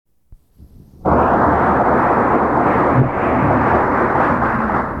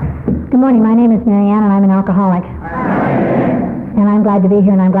morning. My name is Mary Ann, and I'm an alcoholic. And I'm glad to be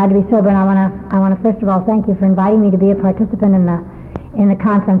here, and I'm glad to be sober. And I want to first of all thank you for inviting me to be a participant in the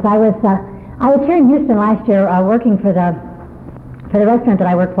conference. I was here in Houston last year working for the restaurant that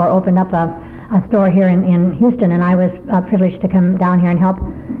I work for. Opened up a store here in Houston, and I was privileged to come down here and help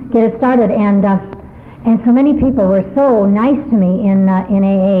get it started. And so many people were so nice to me in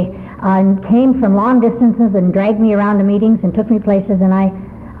AA. Came from long distances and dragged me around to meetings and took me places, and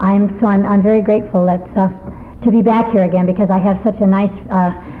I'm very grateful that to be back here again, because I have such a nice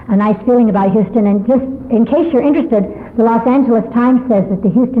feeling about Houston. And just in case you're interested, the Los Angeles Times says that the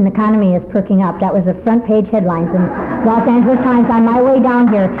Houston economy is perking up. That was the front page headlines in Los Angeles Times on my way down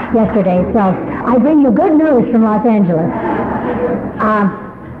here yesterday. So I bring you good news from Los Angeles.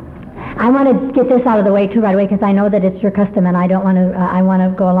 I want to get this out of the way too right away, because I know that it's your custom, and I want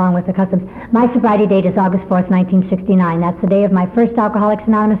to go along with the customs. My sobriety date is August 4th, 1969. That's the day of my first Alcoholics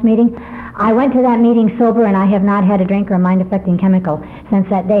Anonymous meeting. I went to that meeting sober, and I have not had a drink or a mind-affecting chemical since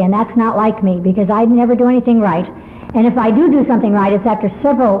that day, and that's not like me, because I never do anything right. And if I do something right, it's after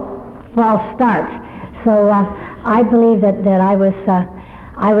several false starts. So I believe that I was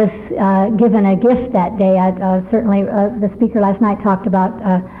given a gift that day. Certainly, the speaker last night talked about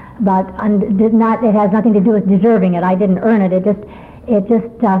it has nothing to do with deserving it. I didn't earn it.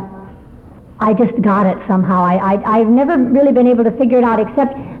 I just got it somehow. I've never really been able to figure it out,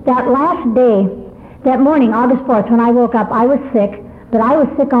 except that last day, that morning, August 4th, when I woke up, I was sick, but I was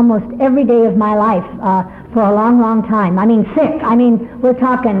sick almost every day of my life for a long, long time. I mean, sick. I mean, we're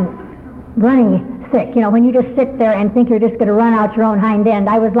talking running sick. You know, when you just sit there and think you're just going to run out your own hind end.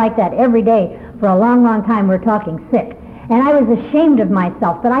 I was like that every day for a long, long time. We're talking sick. And I was ashamed of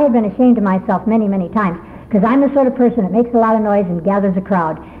myself, but I had been ashamed of myself many, many times, because I'm the sort of person that makes a lot of noise and gathers a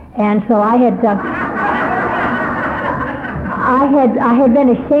crowd. And so I had been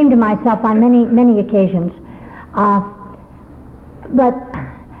ashamed of myself on many, many occasions. But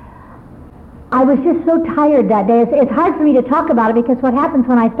I was just so tired that day. It's hard for me to talk about it, because what happens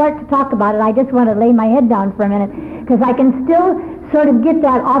when I start to talk about it, I just want to lay my head down for a minute, because I can still sort of get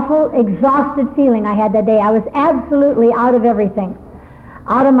that awful, exhausted feeling I had that day. I was absolutely out of everything,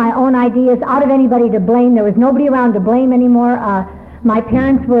 out of my own ideas, out of anybody to blame. There was nobody around to blame anymore. My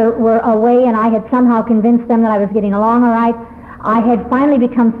parents were away, and I had somehow convinced them that I was getting along all right. I had finally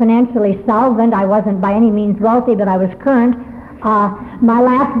become financially solvent. I wasn't by any means wealthy, but I was current. My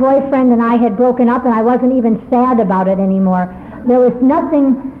last boyfriend and I had broken up, and I wasn't even sad about it anymore. There was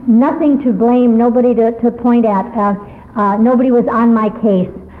nothing to blame, nobody to point at. Nobody was on my case.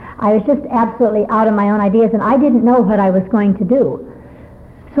 I was just absolutely out of my own ideas, and I didn't know what I was going to do.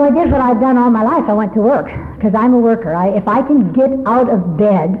 So I did what I've done all my life. I went to work, because I'm a worker. If I can get out of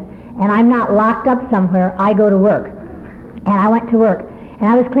bed and I'm not locked up somewhere, I go to work. And I went to work, and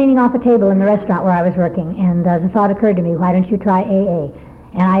I was cleaning off a table in the restaurant where I was working, and the thought occurred to me, why don't you try AA?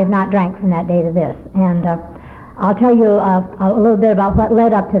 And I have not drank from that day to this. And I'll tell you a little bit about what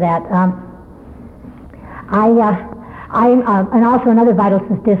led up to that. And also another vital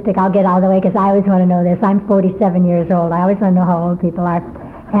statistic I'll get out of the way, because I always want to know this. I'm 47 years old. I always want to know how old people are.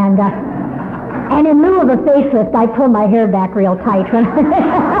 And in lieu of a facelift, I pull my hair back real tight.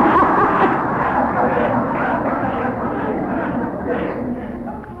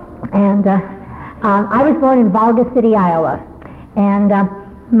 And I was born in Valga City, Iowa. And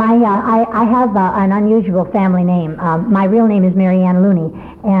I have an unusual family name. My real name is Mary Ann Looney.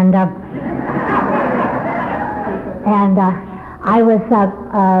 And I was,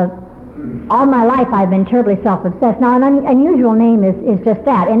 all my life I've been terribly self-obsessed. Now, an unusual name is just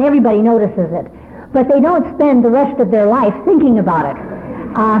that, and everybody notices it. But they don't spend the rest of their life thinking about it.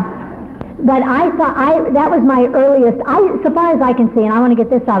 But I thought that was my earliest, so far as I can see, and I want to get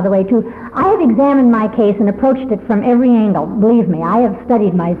this out of the way too, I have examined my case and approached it from every angle. Believe me, I have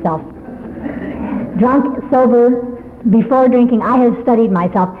studied myself. Drunk, sober, before drinking, I have studied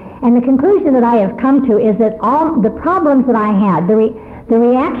myself. And the conclusion that I have come to is that all the problems that I had, the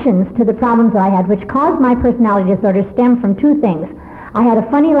reactions to the problems that I had, which caused my personality disorder, stem from two things. I had a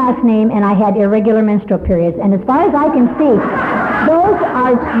funny last name, and I had irregular menstrual periods. And as far as I can see, those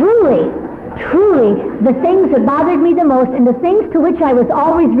are truly the things that bothered me the most, and the things to which I was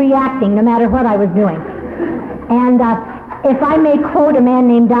always reacting, no matter what I was doing. And if I may quote a man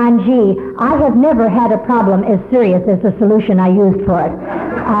named Don G., I have never had a problem as serious as the solution I used for it.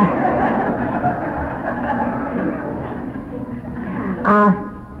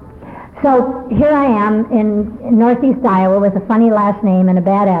 So here I am in northeast Iowa with a funny last name and a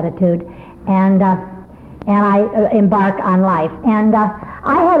bad attitude, and I embark on life. And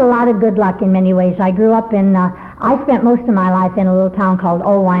I had a lot of good luck in many ways. I grew up I spent most of my life in a little town called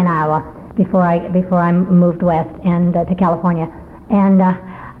Owine, Iowa. before I moved west and to California. And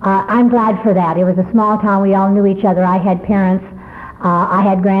I'm glad for that. It was a small town. We all knew each other. I had parents. I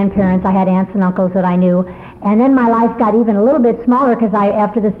had grandparents. I had aunts and uncles that I knew. And then my life got even a little bit smaller because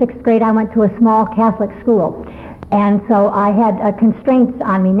after the 6th grade, I went to a small Catholic school. And so I had constraints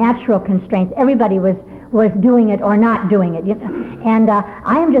on me, natural constraints. Everybody was doing it or not doing it. And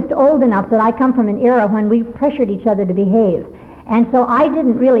I am just old enough that I come from an era when we pressured each other to behave. And so I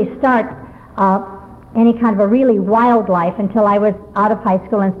didn't really start any kind of a really wild life until I was out of high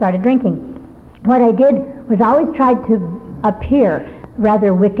school and started drinking. What I did was I always tried to appear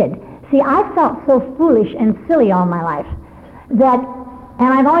rather wicked. See, I felt so foolish and silly all my life that,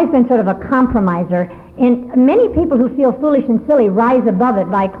 and I've always been sort of a compromiser, and many people who feel foolish and silly rise above it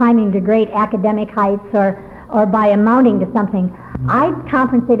by climbing to great academic heights or by amounting to something. I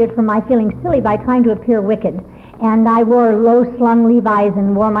compensated for my feeling silly by trying to appear wicked. And I wore low-slung Levi's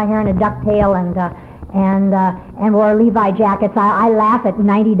and wore my hair in a ducktail and wore Levi jackets. I laugh at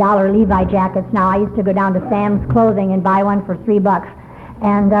 $90 Levi jackets now. I used to go down to Sam's Clothing and buy one for $3.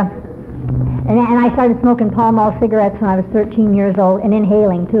 And I started smoking Pall Mall cigarettes when I was 13 years old, and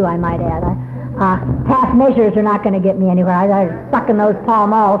inhaling too, I might add. Half measures are not going to get me anywhere. I was stuck in those Pall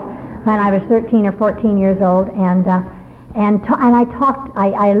Malls when I was 13 or 14 years old, and I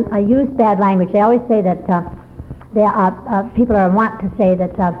used bad language. They always say that people are wont to say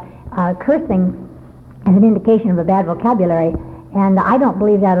that cursing is an indication of a bad vocabulary, and I don't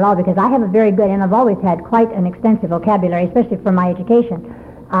believe that at all, because I have a very good, and I've always had quite an extensive vocabulary, especially for my education.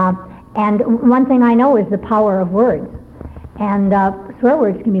 And one thing I know is the power of words. And swear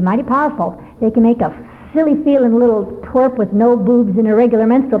words can be mighty powerful. They can make a silly-feeling little twerp with no boobs and irregular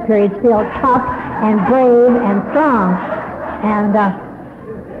menstrual periods feel tough and brave and strong. And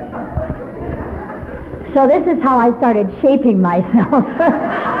so this is how I started shaping myself.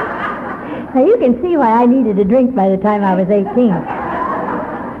 Now you can see why I needed a drink by the time I was 18.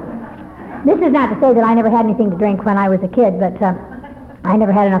 This is not to say that I never had anything to drink when I was a kid, but I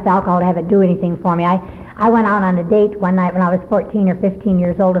never had enough alcohol to have it do anything for me. I went out on a date one night when I was 14 or 15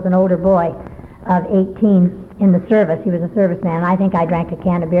 years old with an older boy of 18 in the service. He was a serviceman, and I think I drank a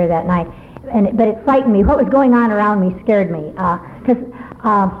can of beer that night. But it frightened me. What was going on around me scared me. Because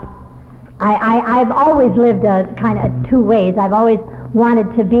I've always lived kind of two ways. I've always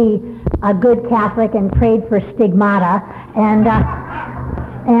wanted to be a good Catholic and prayed for stigmata, and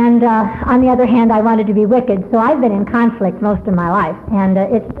on the other hand, I wanted to be wicked. So I've been in conflict most of my life. And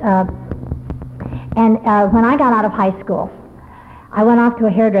when I got out of high school, I went off to a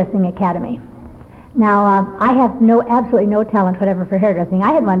hairdressing academy. Now, I have absolutely no talent whatever for hairdressing.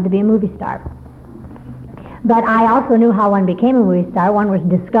 I had wanted to be a movie star. But I also knew how one became a movie star. One was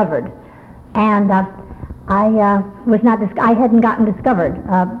discovered. And I hadn't gotten discovered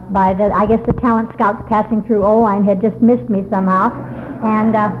by I guess the talent scouts passing through Oline had just missed me somehow.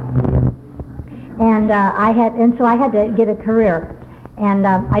 So I had to get a career. And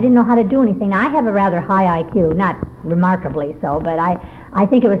I didn't know how to do anything. Now, I have a rather high IQ, not remarkably so, but I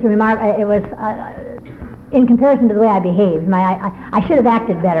think it was in comparison to the way I behaved. I should have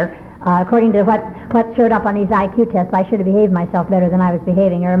acted better. According to what showed up on these IQ tests, I should have behaved myself better than I was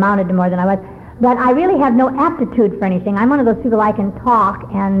behaving, or amounted to more than I was. But I really have no aptitude for anything. I'm one of those people I can talk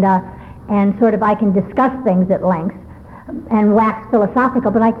and sort of I can discuss things at length and wax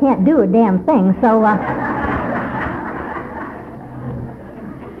philosophical, but I can't do a damn thing. So.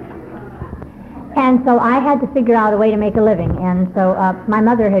 And so I had to figure out a way to make a living. And so my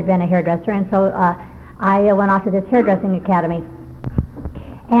mother had been a hairdresser, and so I went off to this hairdressing academy.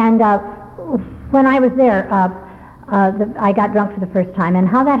 And when I was there, I got drunk for the first time. And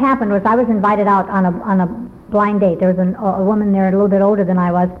how that happened was I was invited out on a blind date. There was a woman there a little bit older than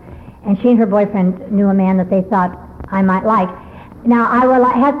I was, and she and her boyfriend knew a man that they thought I might like. Now,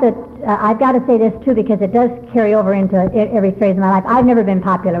 I've got to say this, too, because it does carry over into every phase of my life. I've never been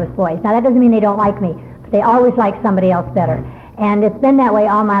popular with boys. Now, that doesn't mean they don't like me, but they always like somebody else better. And it's been that way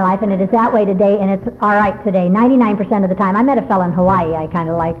all my life, and it is that way today, and it's all right today, 99% of the time. I met a fellow in Hawaii I kind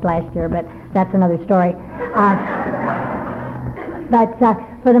of liked last year, but that's another story. But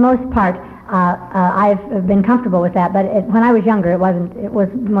for the most part, I've been comfortable with that. But when I was younger, it was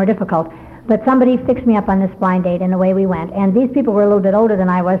more difficult. But somebody fixed me up on this blind date, and away we went. And these people were a little bit older than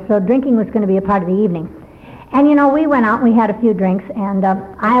I was, so drinking was going to be a part of the evening. And, you know, we went out and we had a few drinks, and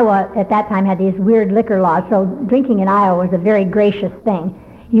Iowa at that time had these weird liquor laws, so drinking in Iowa was a very gracious thing.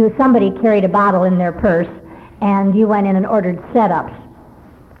 Somebody carried a bottle in their purse, and you went in and ordered setups,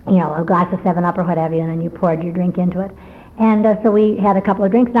 you know, a glass of 7-Up or what have you, and then you poured your drink into it. And so we had a couple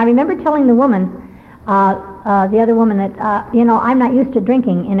of drinks. And I remember telling the woman the other woman that, I'm not used to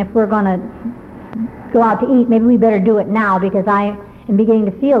drinking, and if we're going to go out to eat, maybe we better do it now because I am beginning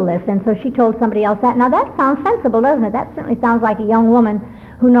to feel this. And so she told somebody else that. Now that sounds sensible, doesn't it? That certainly sounds like a young woman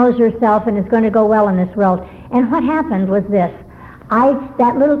who knows herself and is going to go well in this world. And what happened was this.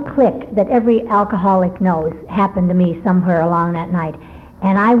 That little click that every alcoholic knows happened to me somewhere along that night.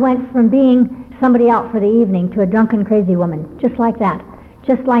 And I went from being somebody out for the evening to a drunken, crazy woman, just like that.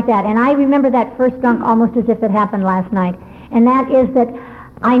 Just like that. And I remember that first drunk almost as if it happened last night. And that is that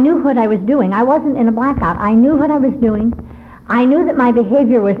I knew what I was doing. I wasn't in a blackout. I knew what I was doing. I knew that my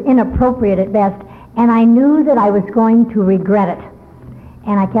behavior was inappropriate at best, and I knew that I was going to regret it.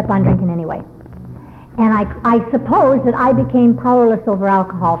 And I kept on drinking anyway. And I suppose that I became powerless over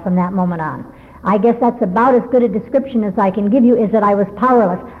alcohol from that moment on. I guess that's about as good a description as I can give you, is that I was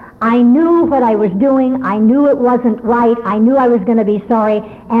powerless. I knew what I was doing. I knew it wasn't right. I knew I was going to be sorry,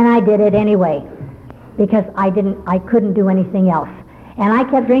 and I did it anyway because I couldn't do anything else. And I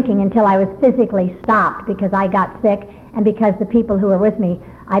kept drinking until I was physically stopped because I got sick and because the people who were with me,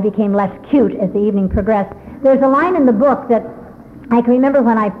 I became less cute as the evening progressed. There's a line in the book that I can remember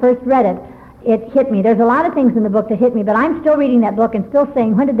when I first read it. It hit me. There's a lot of things in the book that hit me, but I'm still reading that book and still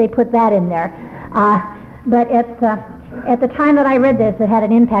saying, when did they put that in there? But at the time that I read this, it had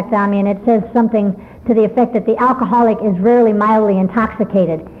an impact on me, and it says something to the effect that the alcoholic is rarely mildly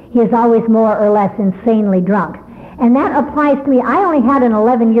intoxicated. He is always more or less insanely drunk. And that applies to me. I only had an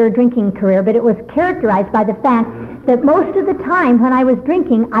 11-year drinking career, but it was characterized by the fact that most of the time when I was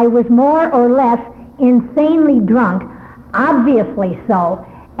drinking, I was more or less insanely drunk, obviously so.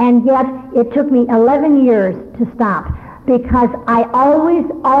 And yet, it took me 11 years to stop because I always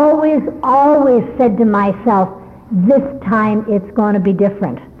said to myself, this time it's going to be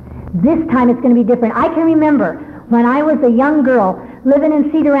different. This time it's going to be different. I can remember when I was a young girl living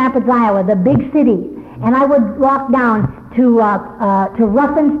in Cedar Rapids, Iowa, the big city, and I would walk down to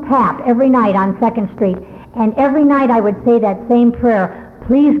Ruffin's Tap every night on 2nd Street, and every night I would say that same prayer,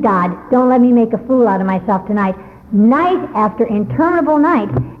 please God, don't let me make a fool out of myself tonight. Night after interminable night,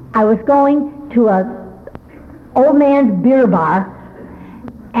 I was going to a old man's beer bar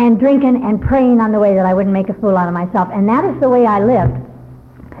and drinking and praying on the way that I wouldn't make a fool out of myself. And that is the way I lived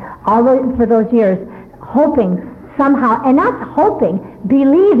for those years, hoping somehow, and not hoping,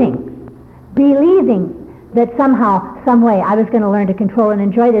 believing that somehow, some way, I was going to learn to control and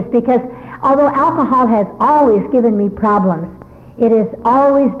enjoy this, because although alcohol has always given me problems, it has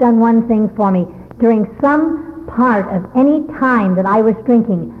always done one thing for me. During some part of any time that I was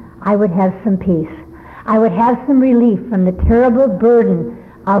drinking, I would have some peace. I would have some relief from the terrible burden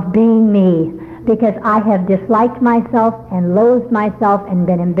of being me, because I have disliked myself and loathed myself and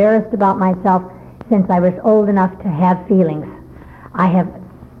been embarrassed about myself since I was old enough to have feelings. I have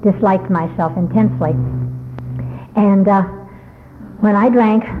disliked myself intensely. And when I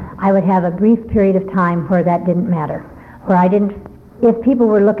drank, I would have a brief period of time where that didn't matter, where if people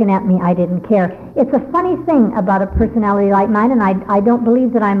were looking at me, I didn't care. It's a funny thing about a personality like mine, and I don't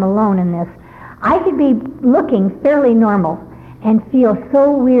believe that I'm alone in this. I could be looking fairly normal and feel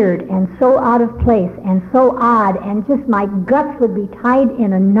so weird and so out of place and so odd, and just my guts would be tied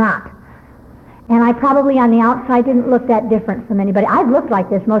in a knot. And I probably on the outside didn't look that different from anybody. I've looked like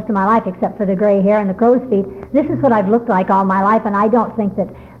this most of my life except for the gray hair and the crow's feet. This is what I've looked like all my life, and I don't think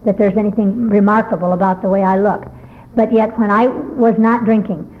that there's anything remarkable about the way I look. But yet when I was not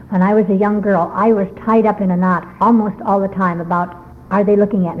drinking, when I was a young girl, I was tied up in a knot almost all the time about, are they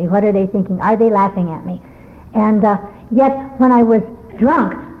looking at me? What are they thinking? Are they laughing at me? And yet when I was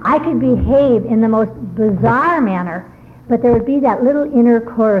drunk, I could behave in the most bizarre manner, but there would be that little inner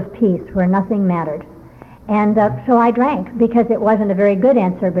core of peace where nothing mattered. And so I drank, because it wasn't a very good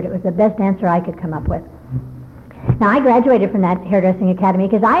answer, but it was the best answer I could come up with. Now, I graduated from that hairdressing academy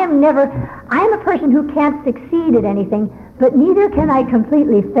because I am a person who can't succeed at anything, but neither can I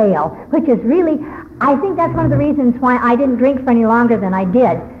completely fail, which is really, I think that's one of the reasons why I didn't drink for any longer than I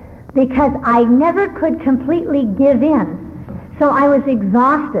did, because I never could completely give in. So I was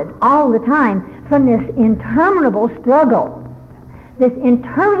exhausted all the time from this interminable struggle to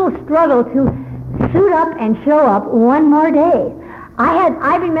suit up and show up one more day.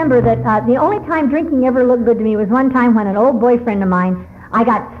 I remember that the only time drinking ever looked good to me was one time when an old boyfriend of mine, I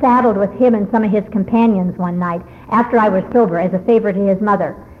got saddled with him and some of his companions one night after I was sober as a favor to his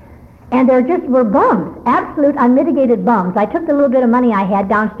mother. And there just were bums, absolute unmitigated bums. I took the little bit of money I had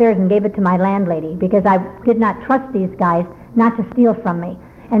downstairs and gave it to my landlady because I did not trust these guys not to steal from me.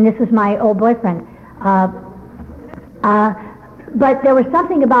 And this was my old boyfriend. But there was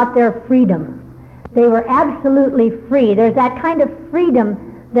something about their freedom. They were absolutely free. There's that kind of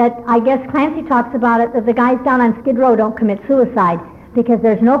freedom that I guess Clancy talks about it, that the guys down on Skid Row don't commit suicide because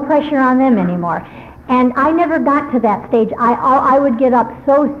there's no pressure on them anymore. And I never got to that stage. I would get up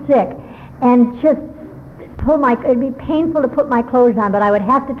so sick and just it'd be painful to put my clothes on, but I would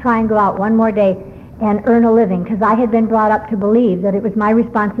have to try and go out one more day and earn a living, because I had been brought up to believe that it was my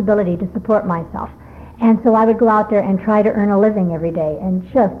responsibility to support myself. And so I would go out there and try to earn a living every day and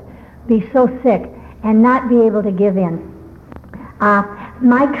just be so sick and not be able to give in.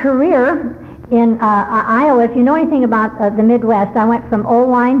 My career in Iowa, if you know anything about the Midwest, I went from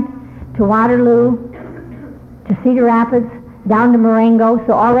Oelwein to Waterloo to Cedar Rapids, down to Marengo,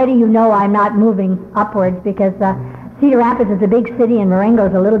 so already you know I'm not moving upwards, because Cedar Rapids is a big city and Marengo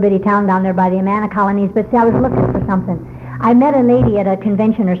is a little bitty town down there by the Amana colonies, but see, I was looking for something. I met a lady at a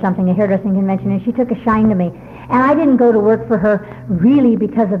convention or something, a hairdressing convention, and she took a shine to me. And I didn't go to work for her really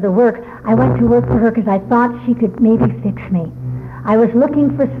because of the work. I went to work for her because I thought she could maybe fix me. I was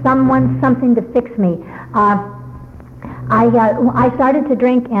looking for something to fix me. I started to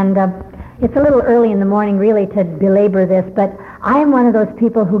drink, and it's a little early in the morning really to belabor this, but I am one of those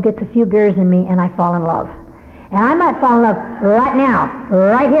people who gets a few beers in me and I fall in love. And I might fall in love right now,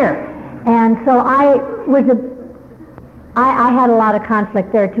 right here. And so I had a lot of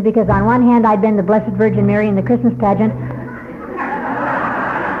conflict there too, because on one hand I'd been the Blessed Virgin Mary in the Christmas pageant.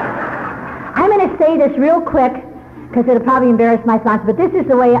 I'm going to say this real quick because it'll probably embarrass my sponsor, but this is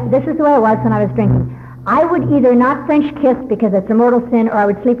the way it was when I was drinking. I would either not French kiss because it's a mortal sin, or I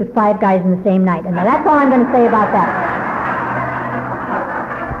would sleep with 5 guys in the same night. And that's all I'm going to say about that.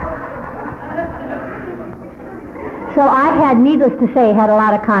 So I had, needless to say, had a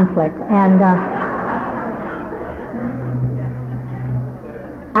lot of conflict. And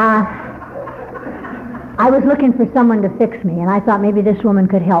I was looking for someone to fix me, and I thought maybe this woman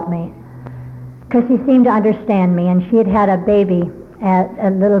could help me, because she seemed to understand me, and she had had a baby, a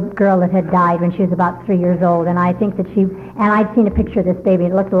little girl that had died when she was about 3 years old, and I think that I'd seen a picture of this baby.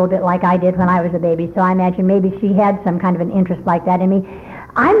 It looked a little bit like I did when I was a baby, so I imagine maybe she had some kind of an interest like that in me.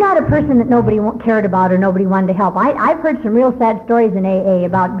 I'm not a person that nobody cared about or nobody wanted to help. I've heard some real sad stories in AA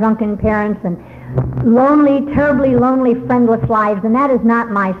about drunken parents and lonely, terribly lonely, friendless lives, and that is not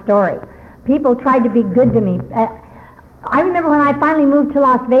my story. People tried to be good to me. I remember when I finally moved to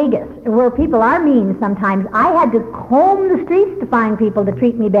Las Vegas, where people are mean sometimes, I had to comb the streets to find people to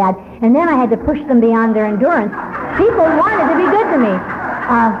treat me bad, and then I had to push them beyond their endurance. People wanted to be good to me.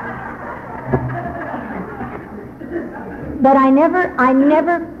 But I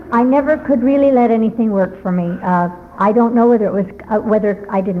never could really let anything work for me. I don't know whether it was whether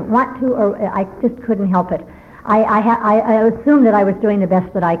I didn't want to, or I just couldn't help it. I assumed that I was doing the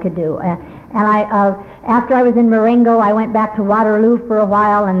best that I could do. After I was in Marengo, I went back to Waterloo for a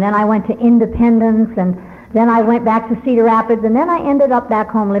while, and then I went to Independence, and then I went back to Cedar Rapids, and then I ended up back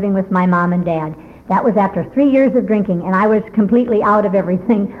home living with my mom and dad. That was after 3 years of drinking, and I was completely out of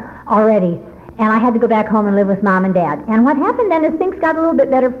everything already. And I had to go back home and live with Mom and Dad. And what happened then is things got a little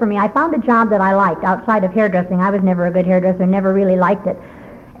bit better for me. I found a job that I liked outside of hairdressing. I was never a good hairdresser, never really liked it.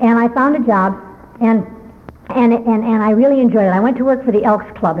 And I found a job, and I really enjoyed it. I went to work for the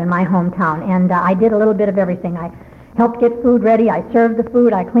Elks Club in my hometown, and I did a little bit of everything. I helped get food ready. I served the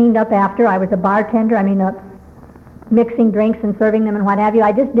food. I cleaned up after. I was a bartender. Mixing drinks and serving them and what have you.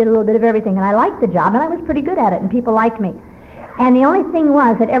 I just did a little bit of everything, and I liked the job, and I was pretty good at it, and people liked me. And the only thing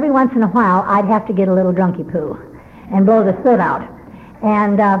was that every once in a while, I'd have to get a little drunky poo and blow the soot out.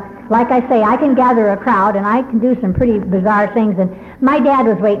 And like I say, I can gather a crowd, and I can do some pretty bizarre things. And my dad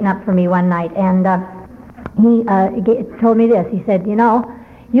was waiting up for me one night, and he told me this. He said, you know,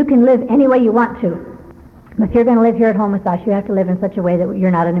 you can live any way you want to, but if you're going to live here at home with us, you have to live in such a way that you're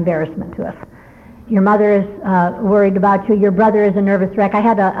not an embarrassment to us. Your mother is worried about you. Your brother is a nervous wreck. I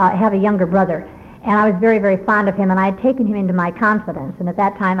have a younger brother. And I was very, very fond of him, and I had taken him into my confidence. And at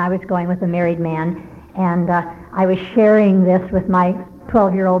that time, I was going with a married man, and I was sharing this with my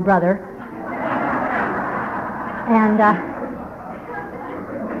 12-year-old brother. And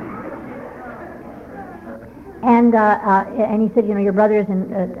he said, you know, your brother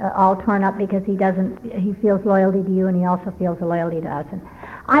isn't all torn up because he feels loyalty to you, and he also feels a loyalty to us. And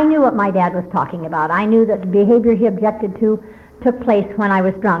I knew what my dad was talking about. I knew that the behavior he objected to took place when I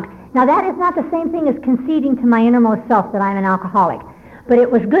was drunk. Now, that is not the same thing as conceding to my innermost self that I'm an alcoholic, but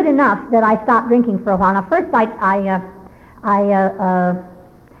it was good enough that I stopped drinking for a while. Now, first I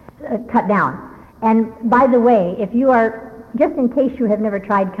cut down. And by the way, if you are, just in case you have never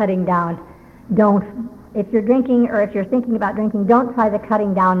tried cutting down, don't. If you're drinking or if you're thinking about drinking, don't try the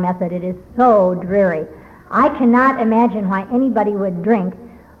cutting down method. It is so dreary. I cannot imagine why anybody would drink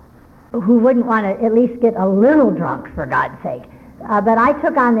who wouldn't want to at least get a little drunk, for God's sake. But I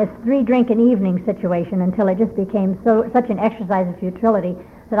took on this 3-drink-an-evening situation until it just became such an exercise of futility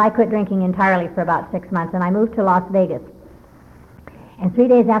that I quit drinking entirely for about 6 months, and I moved to Las Vegas. And 3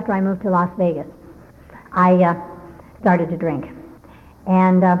 days after I moved to Las Vegas, I started to drink.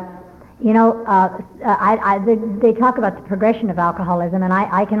 And, they talk about the progression of alcoholism, and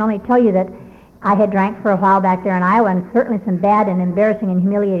I can only tell you that I had drank for a while back there in Iowa, and certainly some bad and embarrassing and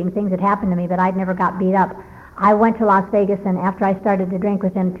humiliating things had happened to me, but I'd never got beat up. I went to Las Vegas, and after I started to drink,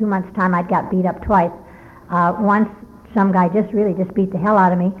 within 2 months' time, I'd got beat up twice. Once, some guy just beat the hell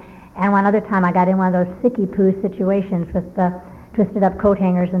out of me, and one other time I got in one of those sicky-poo situations with the twisted-up coat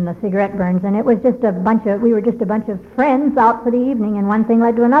hangers and the cigarette burns, and it was just we were just a bunch of friends out for the evening, and one thing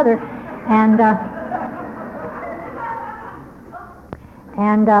led to another, and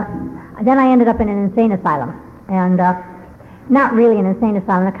then I ended up in an insane asylum, and not really an insane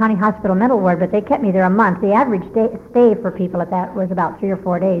asylum, a county hospital mental ward, but they kept me there a month. The average stay for people at that was about 3 or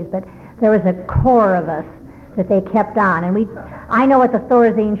 4 days, but there was a core of us that they kept on, and I know what the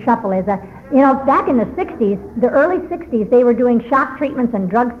Thorazine shuffle is. Back in the 60s, the early 60s, they were doing shock treatments and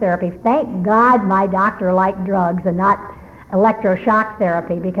drug therapy. Thank God my doctor liked drugs and not electroshock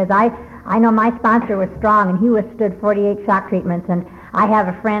therapy, because I know my sponsor was strong, and he withstood 48 shock treatments, and I have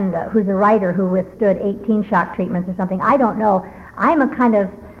a friend who's a writer who withstood 18 shock treatments or something. I don't know. I'm a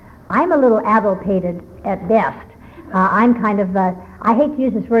little avulpated at best. I'm kind of, I hate to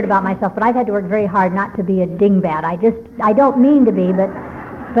use this word about myself, but I've had to work very hard not to be a dingbat. I don't mean to be, but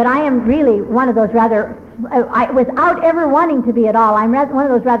I am really one of those rather, without ever wanting to be at all, I'm one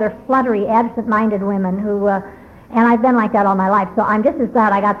of those rather fluttery, absent-minded women who, and I've been like that all my life, so I'm just as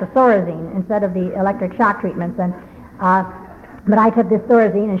glad I got the Thorazine instead of the electric shock treatments, but I took this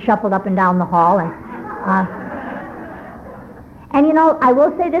Thorazine and shuffled up and down the hall, and I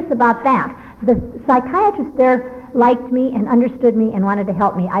will say this about that. The psychiatrist there liked me and understood me and wanted to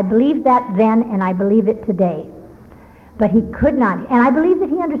help me. I believed that then, and I believe it today. But he could not, and I believe that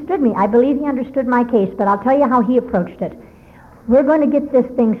he understood me. I believe he understood my case, but I'll tell you how he approached it. We're going to get this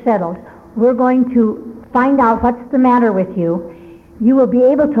thing settled. We're going to find out what's the matter with you. You will be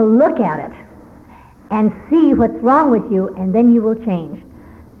able to look at it and see what's wrong with you, and then you will change.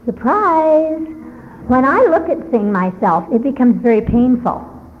 Surprise! When I look at things myself, it becomes very painful.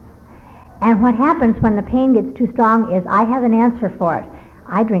 And what happens when the pain gets too strong is I have an answer for it.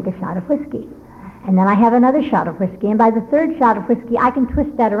 I drink a shot of whiskey. And then I have another shot of whiskey. And by the third shot of whiskey, I can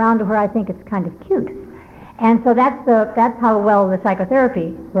twist that around to where I think it's kind of cute. And so that's how well the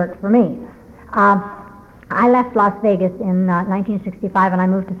psychotherapy worked for me. I left Las Vegas in 1965, and I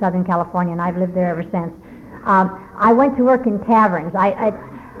moved to Southern California, and I've lived there ever since. I went to work in taverns.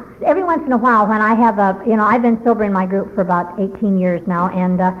 Every once in a while, when I have I've been sober in my group for about 18 years now,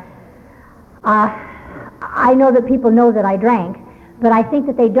 and I know that people know that I drank, but I think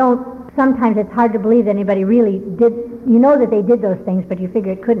that they don't. Sometimes it's hard to believe that anybody really did. You know that they did those things, but you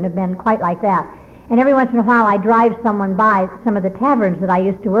figure it couldn't have been quite like that. And every once in a while, I drive someone by some of the taverns that I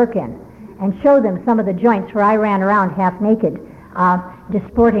used to work in and show them some of the joints where I ran around half naked,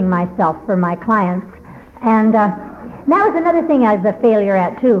 disporting myself for my clients. And that was another thing I was a failure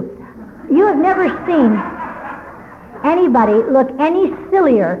at, too. You have never seen anybody look any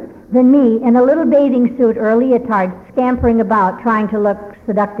sillier than me in a little bathing suit or a leotard scampering about trying to look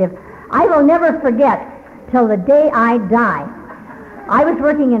seductive. I will never forget till the day I die. I was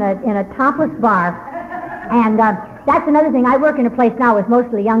working in a topless bar, and that's another thing. I work in a place now with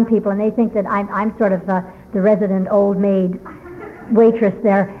mostly young people, and they think that I'm sort of the resident old maid waitress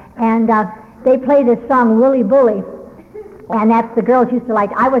there. And they play this song, Wooly Bully, and that's the girls used to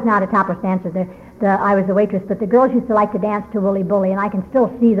like. I was not a topless dancer. I was a waitress, but the girls used to like to dance to Wooly Bully, and I can still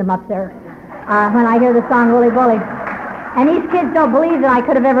see them up there when I hear the song Wooly Bully. And these kids don't believe that I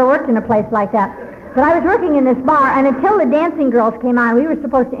could have ever worked in a place like that. But I was working in this bar, and until the dancing girls came on, we were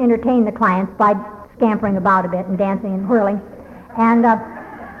supposed to entertain the clients by scampering about a bit and dancing and whirling. And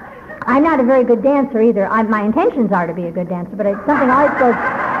I'm not a very good dancer either. My intentions are to be a good dancer, but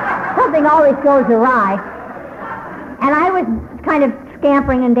something always goes awry. And I was kind of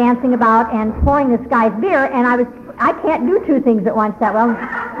scampering and dancing about and pouring this guy's beer, and I can't do two things at once that well.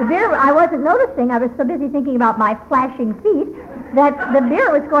 The beer, I wasn't noticing. I was so busy thinking about my flashing feet that the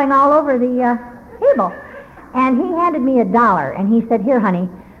beer was going all over the table. And he handed me $1, and he said, "Here, honey,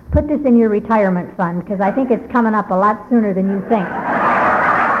 put this in your retirement fund, because I think it's coming up a lot sooner than you think."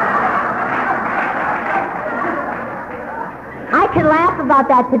 I can laugh about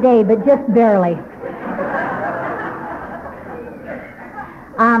that today, but just barely.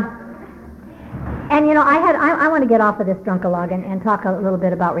 And you know, I want to get off of this drunkalog and talk a little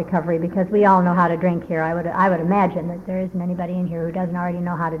bit about recovery, because we all know how to drink here. I would imagine that there isn't anybody in here who doesn't already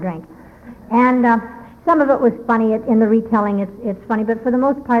know how to drink. And some of it was funny in the retelling. It's funny, but for the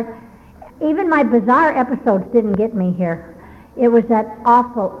most part, even my bizarre episodes didn't get me here. It was that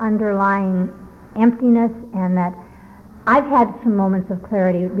awful underlying emptiness, and that I've had some moments of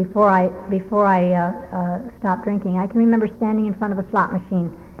clarity before I stopped drinking. I can remember standing in front of a slot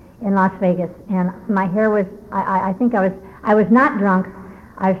machine in Las Vegas, and my hair was, I think I was not drunk.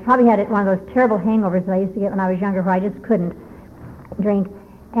 I probably had one of those terrible hangovers that I used to get when I was younger, where I just couldn't drink.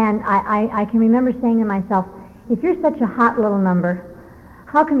 And I can remember saying to myself, if you're such a hot little number,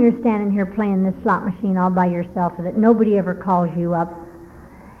 how come you're standing here playing this slot machine all by yourself, so that nobody ever calls you up?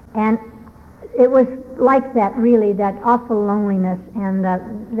 And it was like that, really, that awful loneliness, and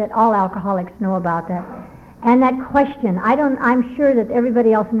that all alcoholics know about that. And that question, I'm sure that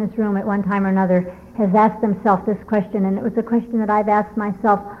everybody else in this room at one time or another has asked themselves this question, and it was a question that I've asked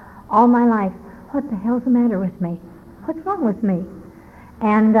myself all my life. What the hell's the matter with me? What's wrong with me?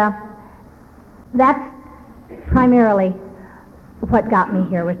 And that's primarily what got me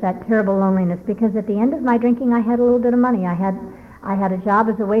here, was that terrible loneliness, because at the end of my drinking I had a little bit of money. I had a job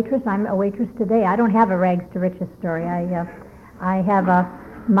as a waitress. I'm a waitress today. I don't have a rags to riches story. I have a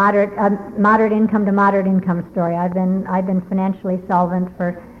moderate income to moderate income story. I've been financially solvent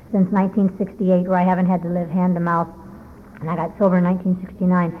since 1968, where I haven't had to live hand to mouth, and I got sober in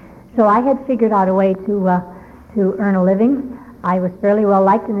 1969. So I had figured out a way to earn a living. I was fairly well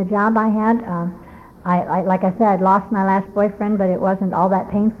liked in the job I had. Like I said, I'd lost my last boyfriend, but it wasn't all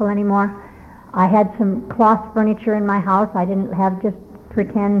that painful anymore. I had some cloth furniture in my house. I didn't have just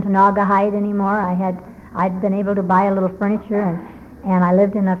pretend Naugahyde anymore. I'd been able to buy a little furniture, and I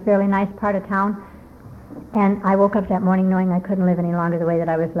lived in a fairly nice part of town. And I woke up that morning knowing I couldn't live any longer the way that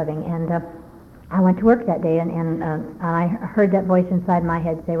I was living. And I went to work that day, and I heard that voice inside my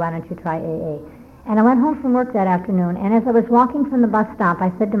head say, "Why don't you try AA?" And I went home from work that afternoon, and as I was walking from the bus stop,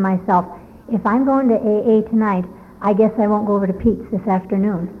 I said to myself, if I'm going to AA tonight, I guess I won't go over to Pete's this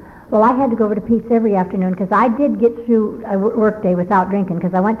afternoon. Well, I had to go over to Pete's every afternoon, because I did get through a work day without drinking,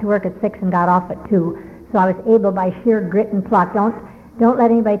 because I went to work at 6 and got off at 2. So I was able, by sheer grit and pluck. Don't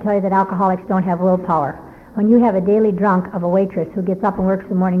let anybody tell you that alcoholics don't have willpower. When you have a daily drunk of a waitress who gets up and works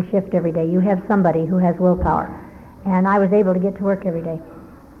the morning shift every day, you have somebody who has willpower. And I was able to get to work every day.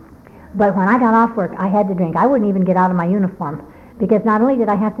 But when I got off work, I had to drink. I wouldn't even get out of my uniform, because not only did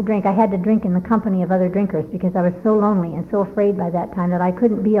I have to drink, I had to drink in the company of other drinkers, because I was so lonely and so afraid by that time that I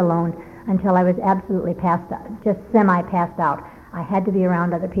couldn't be alone until I was absolutely passed out, just semi-passed out. I had to be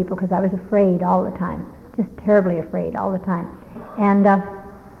around other people because I was afraid all the time, just terribly afraid all the time. And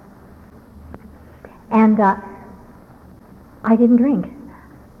I didn't drink.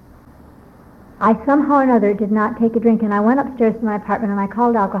 I somehow or another did not take a drink, and I went upstairs to my apartment and I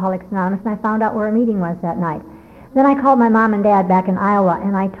called Alcoholics Anonymous, and I found out where a meeting was that night. Then I called my mom and dad back in Iowa,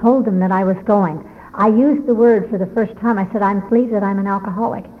 and I told them that I was going. I used the word for the first time. I said, I'm pleased that I'm an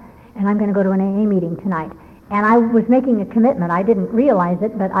alcoholic, and I'm going to go to an AA meeting tonight. And I was making a commitment. I didn't realize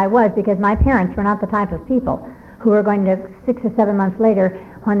it, but I was, because my parents were not the type of people who were going to, 6 or 7 months later,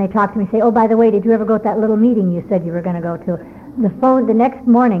 when they talked to me, say, oh, by the way, did you ever go to that little meeting you said you were going to go to?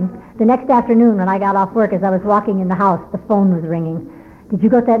 The next afternoon when I got off work, as I was walking in the house, the phone was ringing. Did you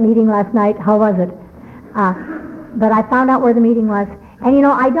go to that meeting last night? How was it? But I found out where the meeting was. And, you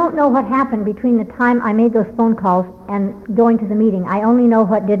know, I don't know what happened between the time I made those phone calls and going to the meeting. I only know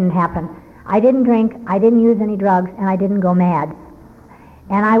what didn't happen. I didn't drink, I didn't use any drugs, and I didn't go mad.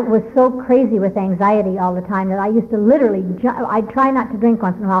 And I was so crazy with anxiety all the time that I used to literally, I'd try not to drink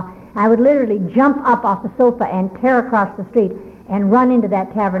once in a while. I would literally jump up off the sofa and tear across the street and run into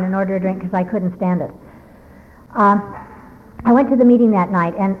that tavern and order a drink because I couldn't stand it. I went to the meeting that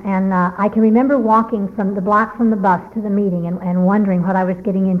night, and I can remember walking from the block from the bus to the meeting and wondering what I was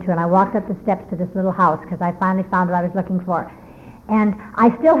getting into. And I walked up the steps to this little house because I finally found what I was looking for. And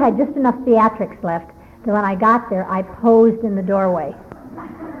I still had just enough theatrics left that when I got there, I posed in the doorway.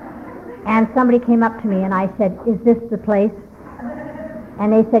 And somebody came up to me, and I said, is this the place?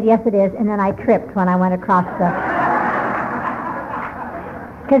 And they said, yes, it is. And then I tripped when I went across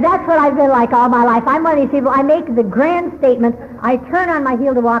because that's what I've been like all my life. I'm one of these people, I make the grand statement, I turn on my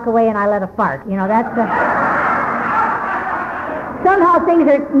heel to walk away, and I let a fart. You know, that's somehow things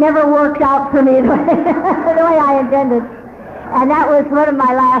are never worked out for me the way I intended. And that was one of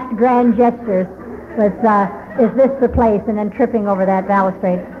my last grand gestures, was, is this the place? And then tripping over that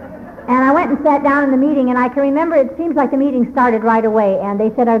balustrade. And I went and sat down in the meeting, and I can remember it seems like the meeting started right away, and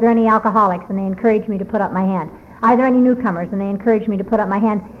they said, are there any alcoholics? And they encouraged me to put up my hand. are there any newcomers? And they encouraged me to put up my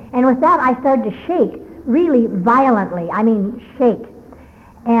hand. And with that, I started to shake really violently. I mean, shake.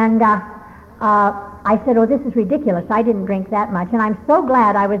 And I said, oh, this is ridiculous. I didn't drink that much. And I'm so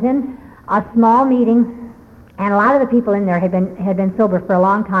glad I was in a small meeting, and a lot of the people in there had been sober for a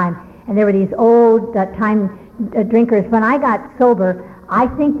long time. And there were these old time drinkers. When I got sober, I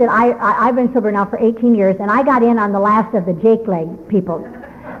think that I've been sober now for 18 years, and I got in on the last of the Jake Leg people.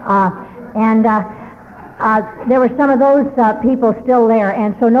 There were some of those people still there,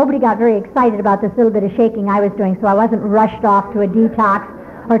 and so nobody got very excited about this little bit of shaking I was doing, so I wasn't rushed off to a detox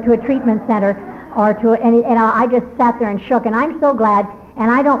or to a treatment center or to any, and I just sat there and shook, and I'm so glad, and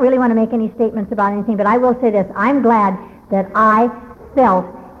I don't really want to make any statements about anything, but I will say this, I'm glad that I felt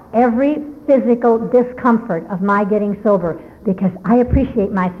every physical discomfort of my getting sober, because I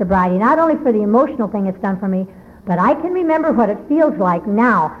appreciate my sobriety, not only for the emotional thing it's done for me, but I can remember what it feels like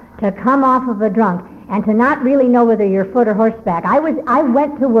now to come off of a drunk and to not really know whether you're foot or horseback. I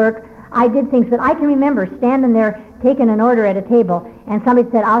went to work, I did things, but I can remember standing there taking an order at a table, and somebody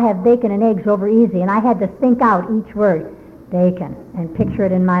said, I'll have bacon and eggs over easy, and I had to think out each word, bacon, and picture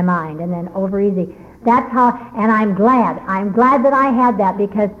it in my mind, and then over easy. That's how, and I'm glad that I had that,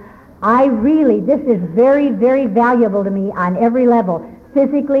 because this is very, very valuable to me on every level,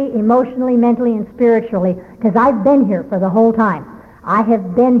 physically, emotionally, mentally, and spiritually, because I've been here for the whole time. I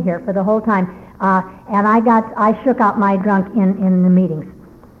have been here for the whole time, and I shook out my drunk in the meetings.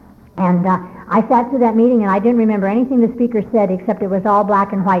 And I sat through that meeting, and I didn't remember anything the speaker said, except it was all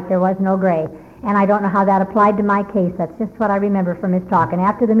black and white. There was no gray. And I don't know how that applied to my case. That's just what I remember from his talk. And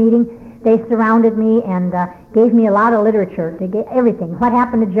after the meeting, they surrounded me and gave me a lot of literature. They gave everything. What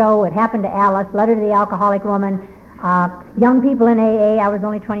happened to Joe, what happened to Alice, Letter to the Alcoholic Woman, young people in AA, I was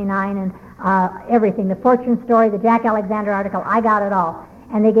only 29, and everything. The Fortune Story, the Jack Alexander article, I got it all.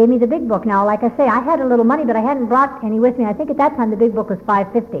 And they gave me the big book. Now, like I say, I had a little money, but I hadn't brought any with me. I think at that time the big book was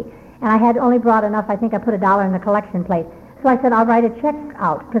 $5.50. And I had only brought enough, I think I put $1 in the collection plate. So I said, I'll write a check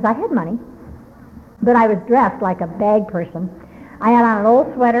out, because I had money. But I was dressed like a bag person. I had on an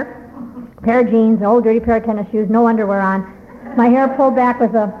old sweater, pair of jeans, an old dirty pair of tennis shoes, no underwear on. My hair pulled back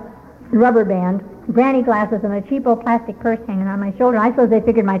with a rubber band, granny glasses, and a cheap old plastic purse hanging on my shoulder. I suppose they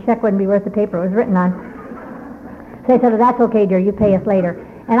figured my check wouldn't be worth the paper it was written on. So they said, oh, that's okay, dear, you pay us later.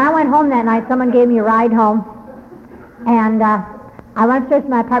 And I went home that night. Someone gave me a ride home. And I went upstairs to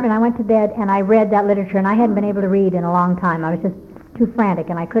my apartment. I went to bed, and I read that literature, and I hadn't been able to read in a long time. I was just too frantic,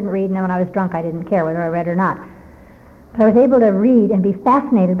 and I couldn't read, and then when I was drunk, I didn't care whether I read or not. But I was able to read and be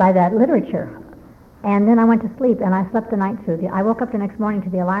fascinated by that literature. And then I went to sleep, and I slept the night through. I woke up the next morning to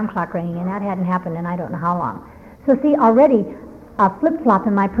the alarm clock ringing, and that hadn't happened in I don't know how long. So see, already a flip-flop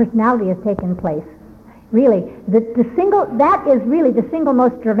in my personality has taken place. Really, that is really the single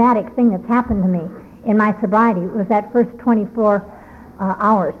most dramatic thing that's happened to me in my sobriety was that first 24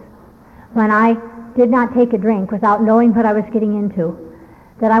 hours when I did not take a drink without knowing what I was getting into,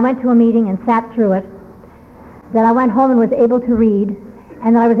 that I went to a meeting and sat through it, that I went home and was able to read,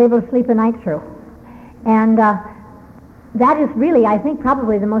 and that I was able to sleep a night through. And that is really, I think,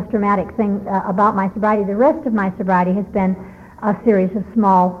 probably the most dramatic thing about my sobriety. The rest of my sobriety has been a series of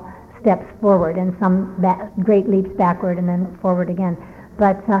small steps forward and some great leaps backward and then forward again.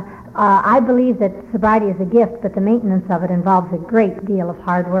 But I believe that sobriety is a gift, but the maintenance of it involves a great deal of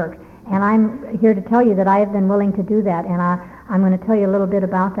hard work. And I'm here to tell you that I have been willing to do that, and I'm going to tell you a little bit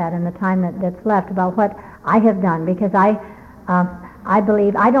about that in the time that's left, about what I have done, because I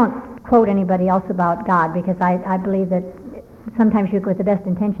believe, I don't quote anybody else about God, because I believe that sometimes you, with the best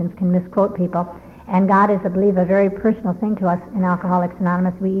intentions, can misquote people. And God is, I believe, a very personal thing to us in Alcoholics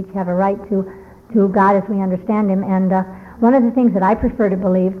Anonymous. We each have a right to God as we understand Him. And one of the things that I prefer to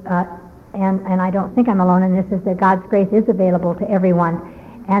believe, and I don't think I'm alone in this, is that God's grace is available to everyone,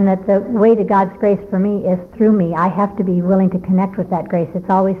 and that the way to God's grace for me is through me. I have to be willing to connect with that grace. It's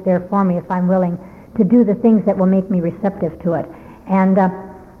always there for me if I'm willing to do the things that will make me receptive to it. And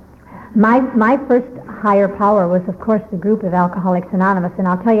my first higher power was, of course, the group of Alcoholics Anonymous, and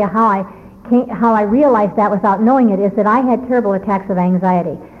I'll tell you how I realized that without knowing it, is that I had terrible attacks of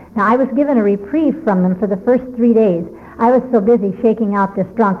anxiety. Now, I was given a reprieve from them for the first 3 days. I was so busy shaking out this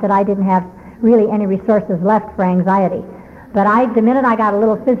drunk that I didn't have really any resources left for anxiety. But the minute I got a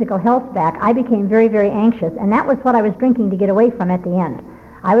little physical health back, I became very, very anxious, and that was what I was drinking to get away from at the end.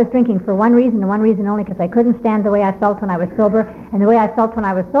 I was drinking for one reason and one reason only, because I couldn't stand the way I felt when I was sober, and the way I felt when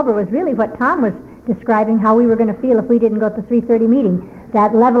I was sober was really what Tom was describing, how we were going to feel if we didn't go to the 3:30 meeting.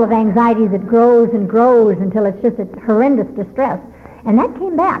 That level of anxiety that grows and grows until it's just a horrendous distress. And that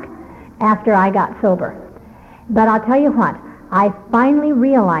came back after I got sober. But I'll tell you what, I finally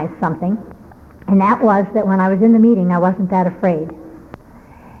realized something, And that was that when I was in the meeting, I wasn't that afraid.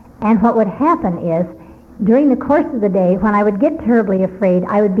 And what would happen is, during the course of the day, when I would get terribly afraid,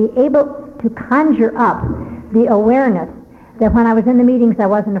 I would be able to conjure up the awareness that when I was in the meetings, I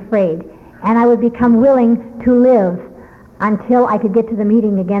wasn't afraid. And I would become willing to live until I could get to the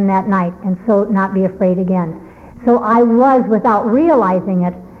meeting again that night, and so not be afraid again. So I was, without realizing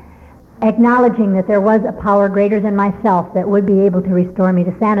it, acknowledging that there was a power greater than myself that would be able to restore me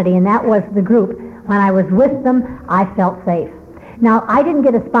to sanity, and that was the group. When I was with them, I felt safe. Now, I didn't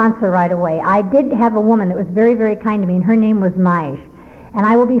get a sponsor right away. I did have a woman that was very, very kind to me, and her name was Maj. And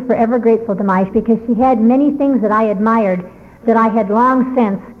I will be forever grateful to Maj because she had many things that I admired that I had long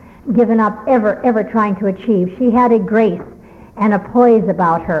since given up ever trying to achieve. She had a grace and a poise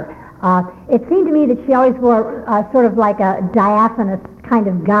about her. It seemed to me that she always wore sort of like a diaphanous kind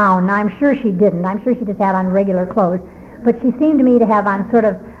of gown. Now, I'm sure she didn't. I'm sure she just had on regular clothes. But she seemed to me to have on sort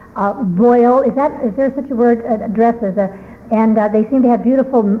of voile. Is there such a word? Dresses. And they seemed to have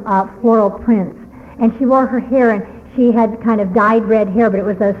beautiful floral prints. And she wore her hair, and she had kind of dyed red hair, but it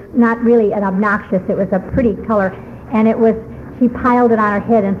was not really an obnoxious. It was a pretty color. And she piled it on her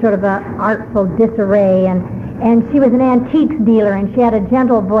head in sort of an artful disarray. And she was an antiques dealer, and she had a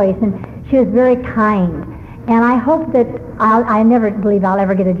gentle voice, and she was very kind. And I hope that I never believe I'll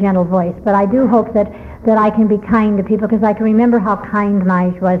ever get a gentle voice, but I do hope that I can be kind to people, because I can remember how kind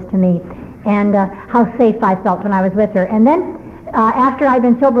Maj was to me and how safe I felt when I was with her. And then after I'd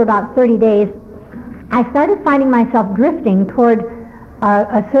been sober about 30 days, I started finding myself drifting toward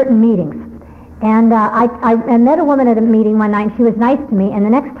certain meetings. And I met a woman at a meeting one night, and she was nice to me, and the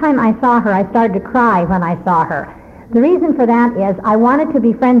next time I saw her, I started to cry when I saw her. The reason for that is I wanted to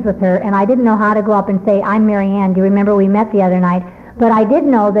be friends with her, and I didn't know how to go up and say, "I'm Mary Ann. Do you remember we met the other night?" But I did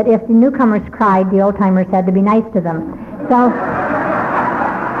know that if the newcomers cried, the old-timers had to be nice to them. So,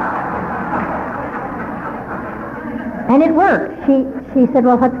 and it worked. She said,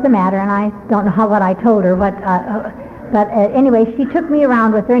 "Well, what's the matter?" And I don't know what I told her, but anyway, she took me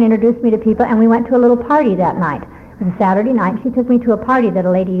around with her and introduced me to people, and we went to a little party that night. It was a Saturday night. She took me to a party that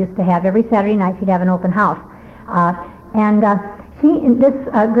a lady used to have. Every Saturday night she'd have an open house. This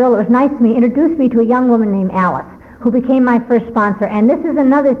girl that was nice to me introduced me to a young woman named Alice, who became my first sponsor. And this is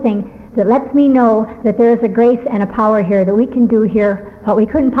another thing that lets me know that there is a grace and a power here, that we can do here what we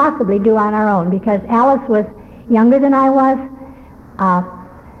couldn't possibly do on our own, because Alice was younger than I was.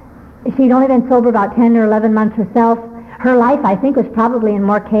 She'd only been sober about 10 or 11 months herself. Her life, I think, was probably in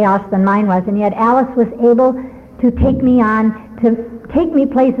more chaos than mine was, and yet Alice was able to take me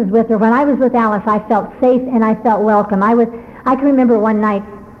places with her. When I was with Alice, I felt safe and I felt welcome. I can remember one night,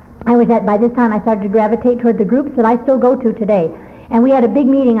 by this time I started to gravitate toward the groups that I still go to today. And we had a big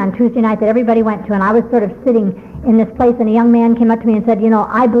meeting on Tuesday night that everybody went to, and I was sort of sitting in this place, and a young man came up to me and said, "You know,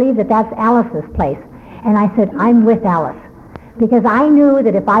 I believe that that's Alice's place." And I said, "I'm with Alice." Because I knew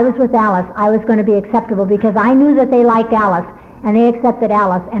that if I was with Alice, I was going to be acceptable, because I knew that they liked Alice, and they accepted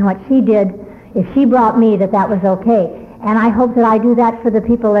Alice, and what she did, if she brought me, that was okay. And I hope that I do that for the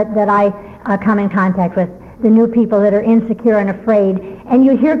people that I come in contact with, the new people that are insecure and afraid. And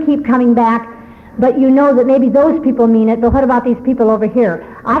you keep coming back, but you know that maybe those people mean it, but what about these people over here?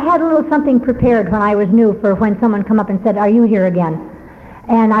 I had a little something prepared when I was new for when someone come up and said, "Are you here again?"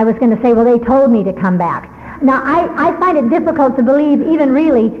 And I was going to say, "Well, they told me to come back." Now, I find it difficult to believe, even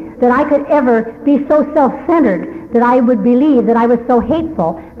really, that I could ever be so self-centered that I would believe that I was so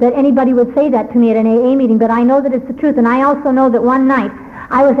hateful that anybody would say that to me at an AA meeting, but I know that it's the truth. And I also know that one night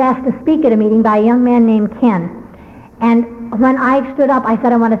I was asked to speak at a meeting by a young man named Ken. And when I stood up, I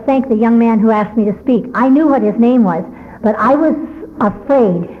said, "I want to thank the young man who asked me to speak." I knew what his name was, but I was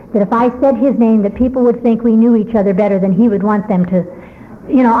afraid that if I said his name, that people would think we knew each other better than he would want them to.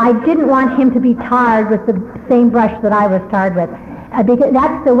 You know, I didn't want him to be tarred with the same brush that I was tarred with, because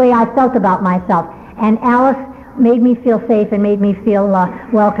that's the way I felt about myself. And Alice made me feel safe and made me feel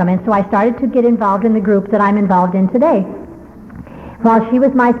welcome. And so I started to get involved in the group that I'm involved in today. While she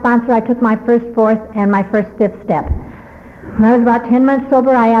was my sponsor, I took my first fourth and my first fifth step. When I was about 10 months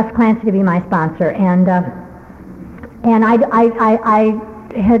sober, I asked Clancy to be my sponsor. And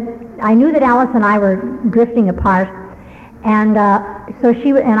I knew that Alice and I were drifting apart. And so she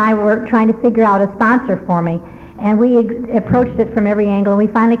and I were trying to figure out a sponsor for me. And we approached it from every angle. And we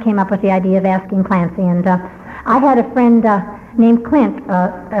finally came up with the idea of asking Clancy. And I had a friend named Clint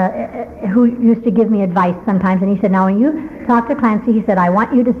who used to give me advice sometimes. And he said, "Now, when you talk to Clancy," he said, "I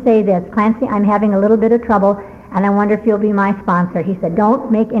want you to say this: 'Clancy, I'm having a little bit of trouble, and I wonder if you'll be my sponsor.'" He said,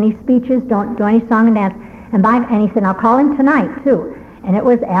 "Don't make any speeches. Don't do any song and dance." And he said, "I'll call him tonight, too." And it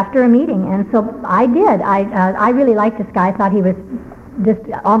was after a meeting, and so I did. I really liked this guy. I thought he was just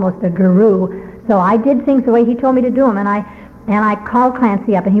almost a guru, So I did things the way he told me to do them, and I called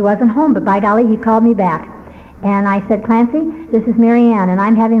Clancy up, and he wasn't home, but by golly, he called me back. And I said, Clancy, this is Mary Ann, and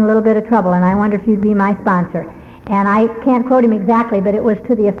I'm having a little bit of trouble, and I wonder if you'd be my sponsor. And I can't quote him exactly, but it was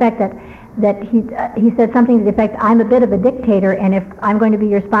to the effect that he said something to the effect, I'm a bit of a dictator, and if I'm going to be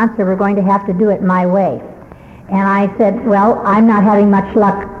your sponsor, we're going to have to do it my way. And I said, well, I'm not having much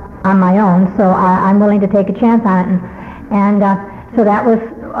luck on my own, so I'm willing to take a chance on it. And so that was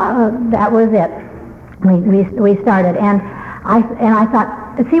it. We started, and I thought,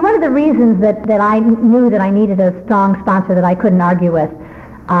 see, one of the reasons that I knew that I needed a strong sponsor that I couldn't argue with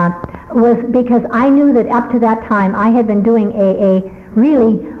was because I knew that up to that time I had been doing AA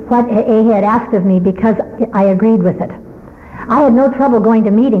really what AA had asked of me because I agreed with it. I had no trouble going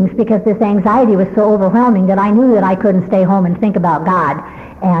to meetings because this anxiety was so overwhelming that I knew that I couldn't stay home and think about God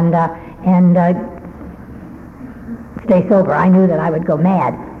and stay sober. I knew that I would go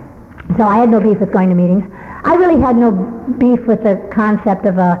mad. So I had no beef with going to meetings. I really had no beef with the concept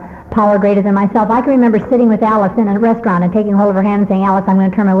of a power greater than myself. I can remember sitting with Alice in a restaurant and taking hold of her hand and saying, Alice, I'm going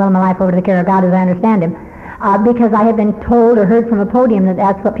to turn my will and my life over to the care of God as I understand him, because I had been told or heard from a podium that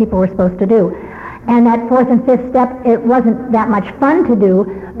that's what people were supposed to do. And that fourth and fifth step, it wasn't that much fun to do,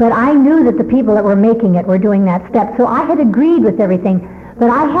 but I knew that the people that were making it were doing that step. So I had agreed with everything, but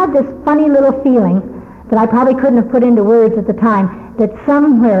I had this funny little feeling that I probably couldn't have put into words at the time, that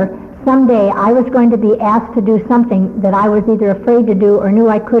somewhere, someday, I was going to be asked to do something that I was either afraid to do or knew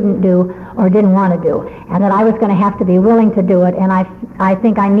I couldn't do or didn't want to do, and that I was going to have to be willing to do it, and I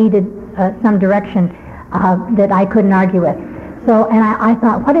think I needed some direction that I couldn't argue with. So, and I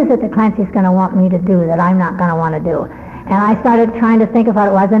thought, what is it that Clancy's going to want me to do that I'm not going to want to do? And I started trying to think of what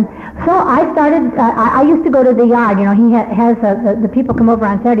it was, and so I started, I used to go to the yard, you know, he has the people come over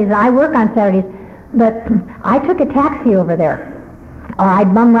on Saturdays, and I work on Saturdays, but I took a taxi over there. Or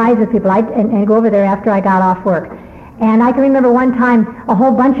I'd bum rides with people and go over there after I got off work. And I can remember one time a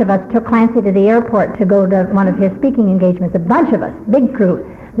whole bunch of us took Clancy to the airport to go to one of his speaking engagements. A bunch of us, big crew.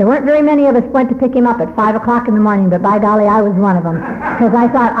 There weren't very many of us went to pick him up at 5 o'clock in the morning, but by golly, I was one of them. Because I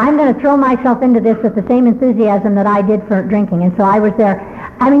thought, I'm going to throw myself into this with the same enthusiasm that I did for drinking. And so I was there.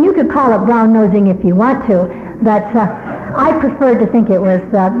 I mean, you could call it brown-nosing if you want to, but I preferred to think it was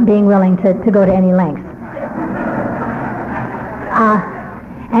being willing to go to any lengths.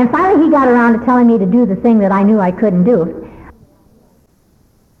 And finally he got around to telling me to do the thing that I knew I couldn't do.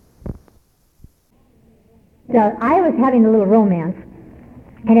 So I was having a little romance,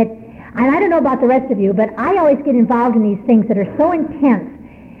 and I don't know about the rest of you, but I always get involved in these things that are so intense,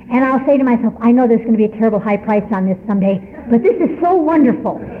 and I'll say to myself, I know there's going to be a terrible high price on this someday, but this is so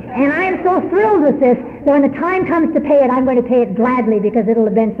wonderful, and I am so thrilled with this that when the time comes to pay it, I'm going to pay it gladly because it'll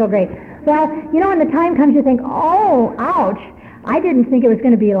have been so great. Well, you know, when the time comes, you think, oh, ouch. I didn't think it was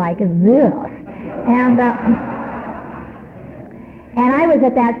going to be like this. And I was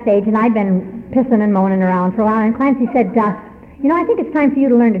at that stage, and I'd been pissing and moaning around for a while, and Clancy said, you know, I think it's time for you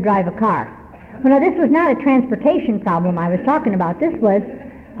to learn to drive a car. Well, now, this was not a transportation problem I was talking about. This was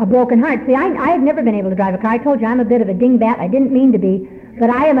a broken heart. See, I had never been able to drive a car. I told you I'm a bit of a dingbat. I didn't mean to be, but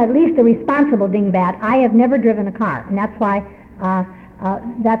I am at least a responsible dingbat. I have never driven a car, and that's why...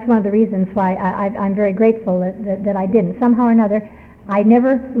 that's one of the reasons why I'm very grateful that I didn't. Somehow or another, I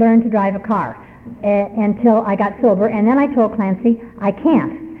never learned to drive a car until I got sober, and then I told Clancy I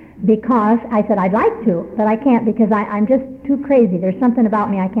can't, because I said I'd like to, but I can't because I'm just too crazy. There's something about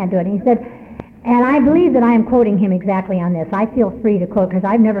me I can't do it. And he said, and I believe that I am quoting him exactly on this. I feel free to quote because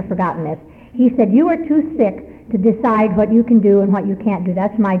I've never forgotten this. He said, you are too sick to decide what you can do and what you can't do.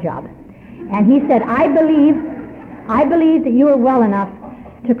 That's my job. And he said, I believe that you are well enough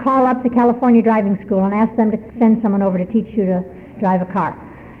to call up the California Driving School and ask them to send someone over to teach you to drive a car.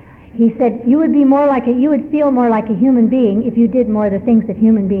 He said, you would feel more like a human being if you did more of the things that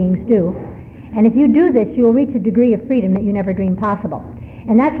human beings do. And if you do this, you will reach a degree of freedom that you never dreamed possible.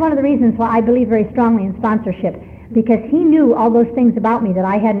 And that's one of the reasons why I believe very strongly in sponsorship, because he knew all those things about me that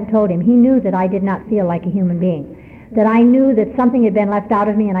I hadn't told him. He knew that I did not feel like a human being, that I knew that something had been left out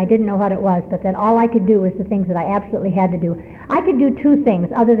of me and I didn't know what it was, but that all I could do was the things that I absolutely had to do. I could do two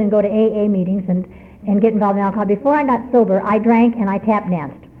things other than go to AA meetings and get involved in alcohol. Before I got sober, I drank and I tap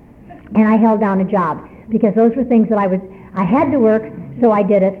danced. And I held down a job, because those were things that I had to work, so I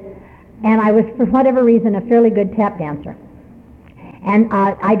did it. And I was, for whatever reason, a fairly good tap dancer. And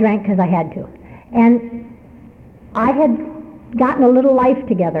I drank because I had to. And I had gotten a little life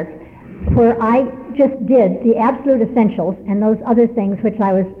together where I just did the absolute essentials and those other things which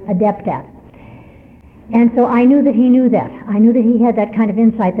I was adept at. And so I knew that he knew that. I knew that he had that kind of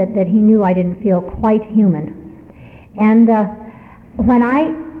insight that he knew I didn't feel quite human. And when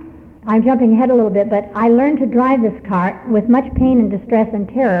I I'm jumping ahead a little bit, but I learned to drive this car with much pain and distress and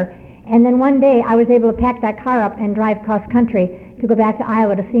terror. And then one day I was able to pack that car up and drive cross country to go back to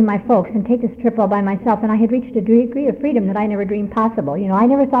Iowa to see my folks and take this trip all by myself. And I had reached a degree of freedom that I never dreamed possible. You know, I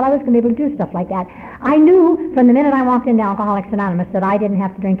never thought I was going to be able to do stuff like that. I knew from the minute I walked into Alcoholics Anonymous that I didn't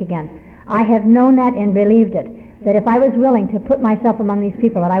have to drink again. I have known that and believed it, that if I was willing to put myself among these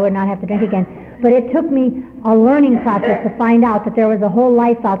people that I would not have to drink again. But it took me a learning process to find out that there was a whole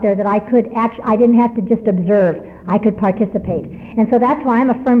life out there that I could I didn't have to just observe. I could participate. And so that's why I'm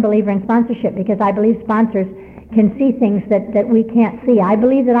a firm believer in sponsorship, because I believe sponsors can see things that we can't see. I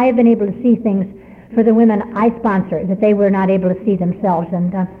believe that I have been able to see things for the women I sponsor that they were not able to see themselves,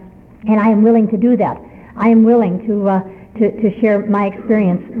 and I am willing to do that. I am willing to share my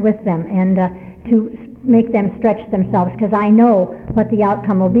experience with them and to make them stretch themselves, because I know what the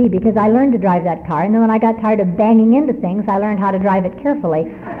outcome will be, because I learned to drive that car, and then when I got tired of banging into things, I learned how to drive it carefully.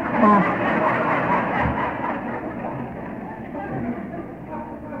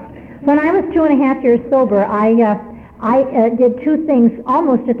 When I was 2.5 years sober, I did two things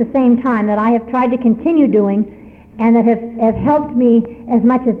almost at the same time that I have tried to continue doing and that have helped me as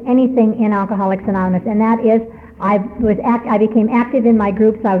much as anything in Alcoholics Anonymous, and that is I became active in my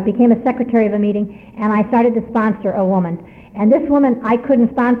groups. I became a secretary of a meeting, and I started to sponsor a woman. And this woman, I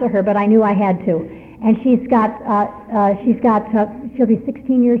couldn't sponsor her, but I knew I had to. And she'll be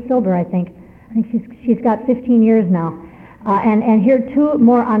 16 years sober, I think. I think she's got 15 years now. And here are two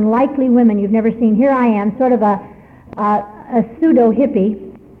more unlikely women you've never seen. Here I am, sort of a pseudo hippie,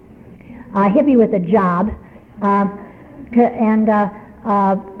 with a job, and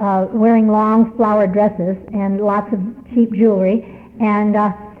wearing long flowered dresses and lots of cheap jewelry.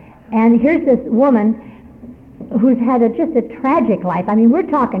 And here's this woman who's had just a tragic life. I mean, we're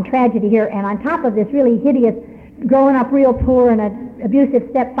talking tragedy here, and on top of this really hideous, growing up real poor and an abusive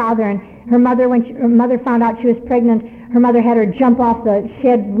stepfather, and her mother, when her mother found out she was pregnant, her mother had her jump off the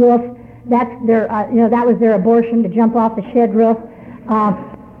shed roof. That's their, that was their abortion, to jump off the shed roof.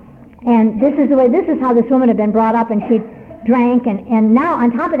 And this is how this woman had been brought up, and she drank, and now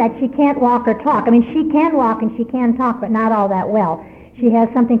on top of that, she can't walk or talk. I mean, she can walk and she can talk, but not all that well. She has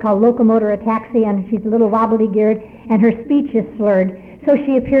something called locomotor ataxia, and she's a little wobbly-geared, and her speech is slurred, so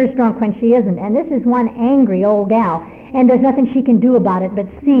she appears drunk when she isn't. And this is one angry old gal, and there's nothing she can do about it but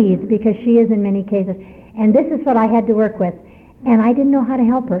seethe, because she is in many cases. And this is what I had to work with, and I didn't know how to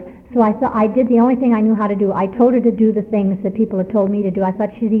help her. So I thought I did the only thing I knew how to do. I told her to do the things that people had told me to do. I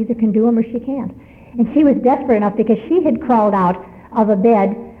thought she either can do them or she can't. And she was desperate enough, because she had crawled out of a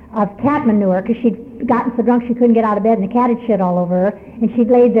bed of cat manure, because she'd gotten so drunk she couldn't get out of bed, and the cat had shit all over her, and she'd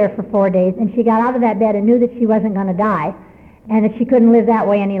laid there for 4 days, and she got out of that bed and knew that she wasn't going to die, and that she couldn't live that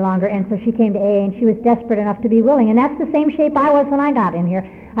way any longer, and so she came to AA, and she was desperate enough to be willing. And that's the same shape I was when I got in here.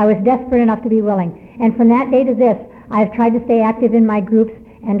 I was desperate enough to be willing. And from that day to this, I've tried to stay active in my groups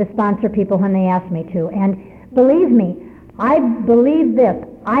and to sponsor people when they ask me to. And believe me, I believe this.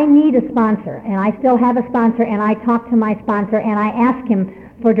 I need a sponsor, and I still have a sponsor, and I talk to my sponsor, and I ask him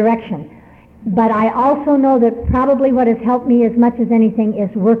for direction. But I also know that probably what has helped me as much as anything is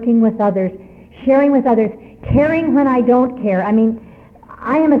working with others, sharing with others, caring when I don't care. I mean,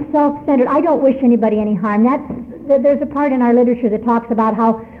 I am a self-centered, I don't wish anybody any harm. There's a part in our literature that talks about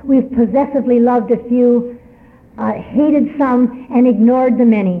how we've possessively loved a few, hated some, and ignored the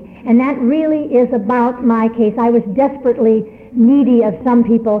many. And that really is about my case. I was desperately needy of some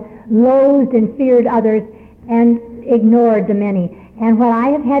people, loathed and feared others, and ignored the many. And what I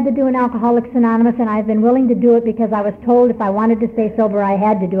have had to do in Alcoholics Anonymous, and I've been willing to do it because I was told if I wanted to stay sober I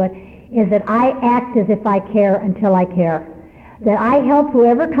had to do it, is that I act as if I care until I care. That I help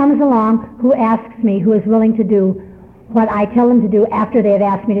whoever comes along who asks me, who is willing to do what I tell them to do after they have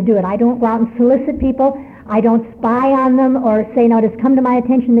asked me to do it. I don't go out and solicit people. I don't spy on them or say, no, it has come to my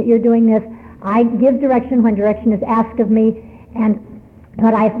attention that you're doing this. I give direction when direction is asked of me. And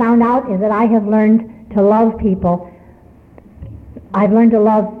what I found out is that I have learned to love people. I've learned to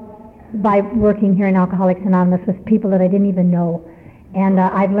love by working here in Alcoholics Anonymous with people that I didn't even know. And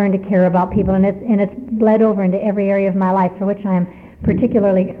I've learned to care about people, and it's bled over into every area of my life, for which I am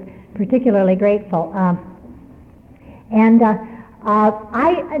particularly grateful.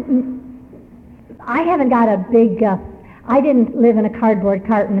 I haven't got a big. I didn't live in a cardboard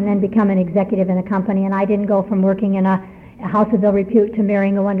carton and then become an executive in a company, and I didn't go from working in a house of ill repute to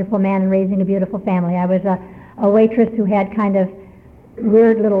marrying a wonderful man and raising a beautiful family. I was a waitress who had kind of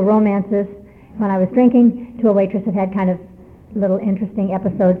weird little romances when I was drinking, to a waitress that had kind of little interesting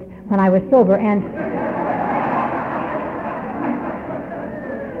episodes when I was sober. And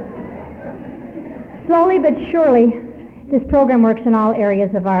slowly but surely, this program works in all areas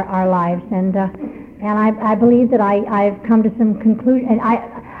of our lives, and I believe that I've come to some conclusion. And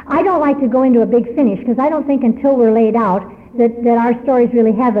I don't like to go into a big finish, because I don't think until we're laid out that our stories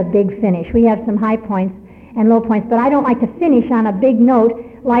really have a big finish. We have some high points and low points, but I don't like to finish on a big note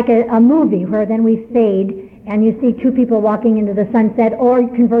like a movie where then we fade and you see two people walking into the sunset, or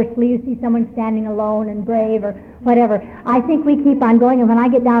conversely you see someone standing alone and brave or whatever. I think we keep on going, and when I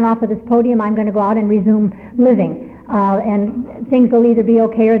get down off of this podium, I'm going to go out and resume living. And things will either be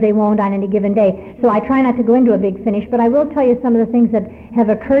okay or they won't on any given day. So I try not to go into a big finish, but I will tell you some of the things that have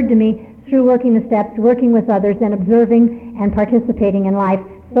occurred to me through working the steps, working with others, and observing and participating in life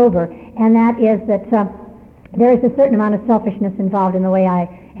sober. And that is that there is a certain amount of selfishness involved in the way I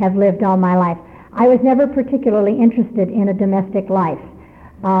have lived all my life. I was never particularly interested in a domestic life.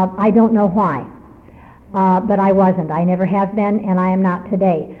 I don't know why, but I wasn't. I never have been, and I am not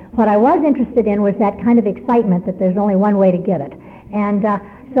today. What I was interested in was that kind of excitement that there's only one way to get it. And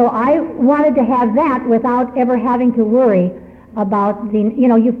so I wanted to have that without ever having to worry about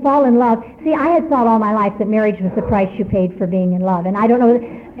you fall in love. See, I had thought all my life that marriage was the price you paid for being in love, and I don't know,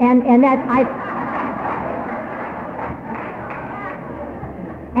 and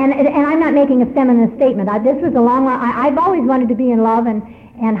I'm not making a feminist statement. This was a long run. I've always wanted to be in love and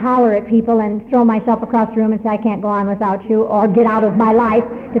holler at people and throw myself across the room and say, I can't go on without you, or get out of my life,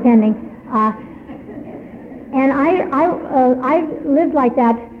 depending. And I've lived like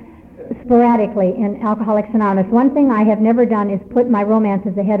that sporadically in Alcoholics Anonymous. One thing I have never done is put my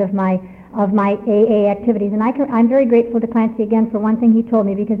romances ahead of my AA activities. And I'm very grateful to Clancy again for one thing he told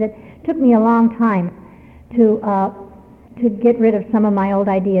me, because it took me a long time to get rid of some of my old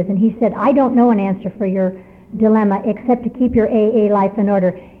ideas. And he said, I don't know an answer for your dilemma except to keep your AA life in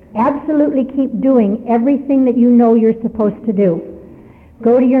order. Absolutely keep doing everything that you know you're supposed to do.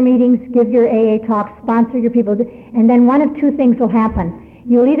 Go to your meetings, give your AA talks, sponsor your people, and then one of two things will happen.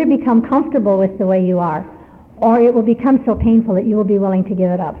 You'll either become comfortable with the way you are, or it will become so painful that you will be willing to give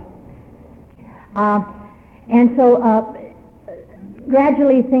it up. And so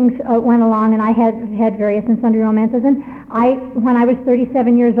gradually things went along, and I had various and sundry romances. And when I was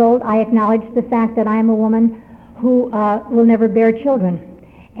 37 years old, I acknowledged the fact that I am a woman who will never bear children,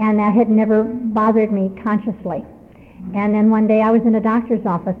 and that had never bothered me consciously. And then one day I was in a doctor's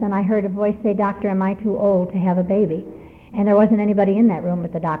office, and I heard a voice say, Doctor, am I too old to have a baby? And there wasn't anybody in that room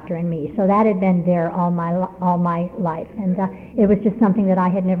but the doctor and me. So that had been there all my life, and it was just something that I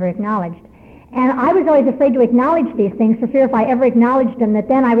had never acknowledged. And I was always afraid to acknowledge these things for fear if I ever acknowledged them that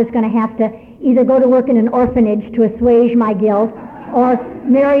then I was going to have to either go to work in an orphanage to assuage my guilt, or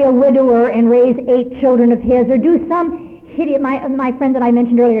marry a widower and raise 8 children of his, or do some hideous... My friend that I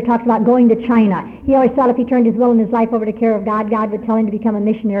mentioned earlier talked about going to China. He always thought if he turned his will and his life over to care of God, God would tell him to become a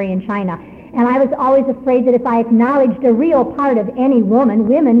missionary in China. And I was always afraid that if I acknowledged a real part of any woman,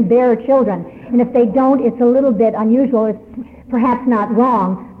 women bear children. And if they don't, it's a little bit unusual. It's perhaps not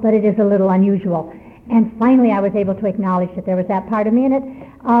wrong, but it is a little unusual. And finally I was able to acknowledge that there was that part of me in it.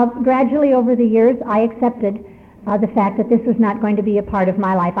 Gradually over the years, I accepted the fact that this was not going to be a part of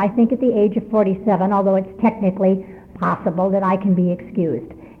my life. I think at the age of 47, although it's technically possible that I can be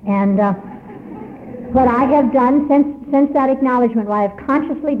excused. And what I have done since that acknowledgement, what I have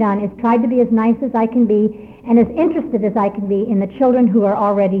consciously done, is tried to be as nice as I can be and as interested as I can be in the children who are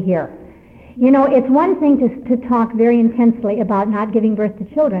already here. You know, it's one thing to talk very intensely about not giving birth to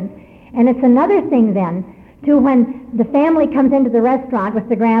children, and it's another thing then to when the family comes into the restaurant with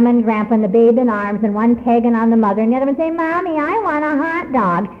the grandma and grandpa and the babe in arms and one tagging on the mother, and the other one say, Mommy, I want a hot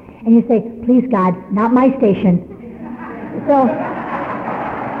dog. And you say, please God, not my station. So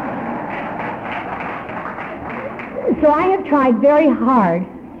I have tried very hard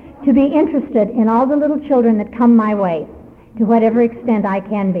to be interested in all the little children that come my way, to whatever extent I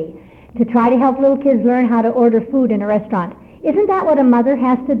can be, to try to help little kids learn how to order food in a restaurant. Isn't that what a mother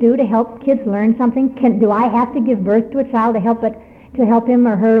has to do to help kids learn something? Do I have to give birth to a child to help him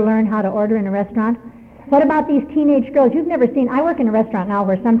or her learn how to order in a restaurant? What about these teenage girls? You've never seen... I work in a restaurant now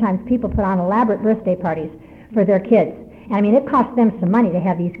where sometimes people put on elaborate birthday parties for their kids. I mean, it costs them some money to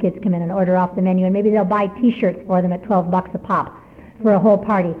have these kids come in and order off the menu, and maybe they'll buy T-shirts for them at $12 a pop for a whole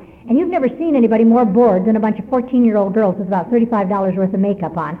party. And you've never seen anybody more bored than a bunch of 14-year-old girls with about $35 worth of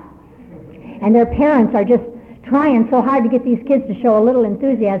makeup on. And their parents are just trying so hard to get these kids to show a little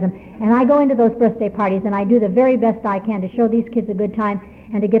enthusiasm. And I go into those birthday parties, and I do the very best I can to show these kids a good time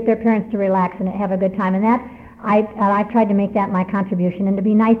and to get their parents to relax and have a good time. And that, I've tried to make that my contribution, and to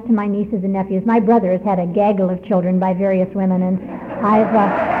be nice to my nieces and nephews. My brother has had a gaggle of children by various women, and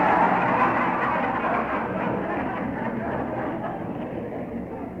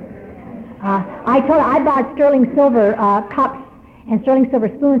I bought sterling silver cups and sterling silver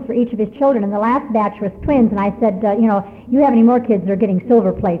spoons for each of his children, and the last batch was twins, and I said, you have any more kids that are getting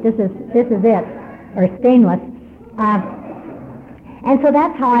silver plate? This is it, or stainless. And so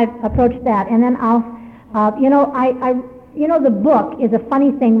that's how I've approached that. And then the book is a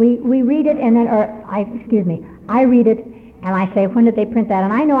funny thing. We read it, and then, I read it, and I say, when did they print that?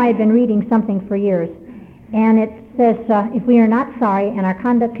 And I know I had been reading something for years, and it says, if we are not sorry and our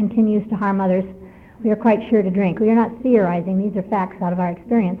conduct continues to harm others, we are quite sure to drink. We are not theorizing. These are facts out of our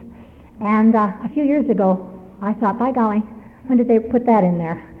experience. And a few years ago, I thought, by golly, when did they put that in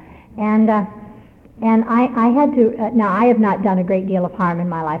there? And I had to, now I have not done a great deal of harm in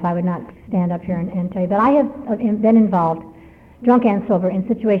my life. I would not stand up here and tell you, but I have been involved, drunk and sober, in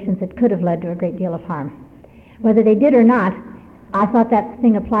situations that could have led to a great deal of harm. Whether they did or not, I thought that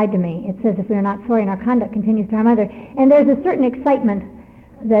thing applied to me. It says if we are not sorry and our conduct continues to harm others. And there's a certain excitement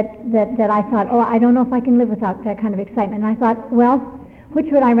that I thought, I don't know if I can live without that kind of excitement. And I thought, well, which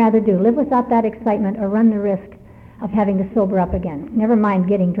would I rather do, live without that excitement or run the risk of having to sober up again? Never mind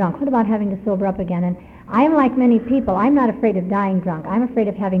getting drunk. What about having to sober up again? And I am like many people. I'm not afraid of dying drunk. I'm afraid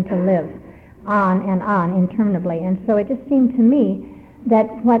of having to live on and on interminably. And so it just seemed to me that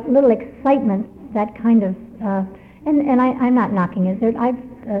what little excitement, that kind of, I'm not knocking it.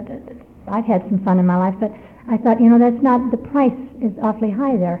 I've had some fun in my life, but I thought, that's not, the price is awfully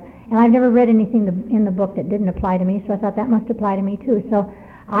high there. And I've never read anything in the book that didn't apply to me, so I thought that must apply to me too. So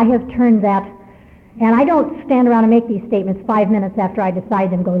I have turned that, and I don't stand around and make these statements 5 minutes after I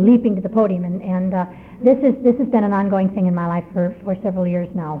decide them, go leaping to the podium. And this has been an ongoing thing in my life for several years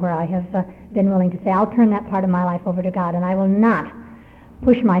now, where I have been willing to say, I'll turn that part of my life over to God, and I will not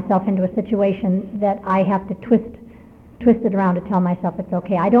push myself into a situation that I have to twist it around to tell myself it's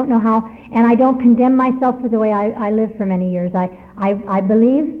okay. I don't know how, and I don't condemn myself for the way I lived for many years. I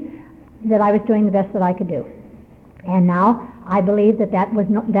believe that I was doing the best that I could do. And now I believe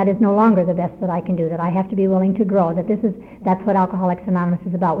that is no longer the best that I can do, that I have to be willing to grow, that's what Alcoholics Anonymous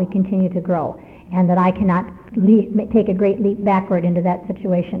is about. We continue to grow, and that I cannot take a great leap backward into that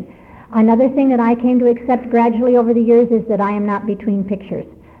situation. Another thing that I came to accept gradually over the years is that I am not between pictures.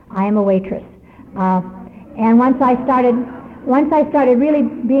 I am a waitress. And once I started really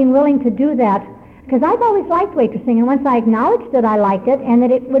being willing to do that, because I've always liked waitressing, and once I acknowledged that I liked it and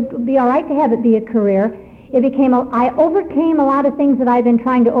that it would be all right to have it be a career, I overcame a lot of things that I've been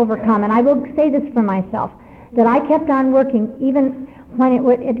trying to overcome. And I will say this for myself, that I kept on working even when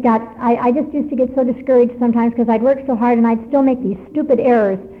I just used to get so discouraged sometimes because I'd work so hard and I'd still make these stupid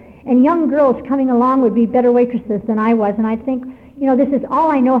errors. And young girls coming along would be better waitresses than I was, and I'd think, this is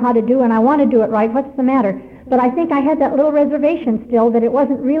all I know how to do, and I want to do it right. What's the matter? But I think I had that little reservation still that it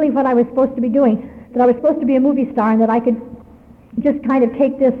wasn't really what I was supposed to be doing, that I was supposed to be a movie star, and that I could just kind of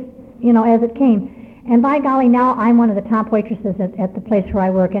take this, as it came. And by golly, now I'm one of the top waitresses at the place where I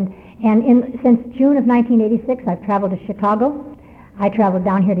work. And since June of 1986, I've traveled to Chicago. I traveled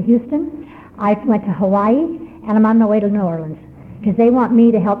down here to Houston. I went to Hawaii, and I'm on my way to New Orleans, because they want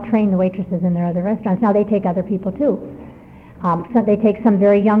me to help train the waitresses in their other restaurants. Now, they take other people, too. So they take some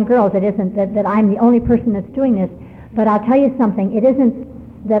very young girls. It isn't that I'm the only person that's doing this. But I'll tell you something. It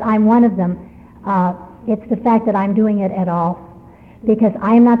isn't that I'm one of them. It's the fact that I'm doing it at all. Because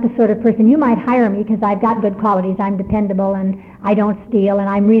I am not the sort of person, you might hire me because I've got good qualities. I'm dependable, and I don't steal, and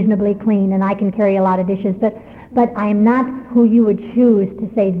I'm reasonably clean, and I can carry a lot of dishes. But I am not who you would choose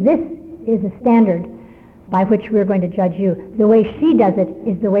to say, this is a standard by which we're going to judge you. The way she does it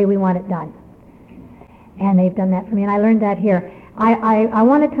is the way we want it done. And they've done that for me, and I learned that here. I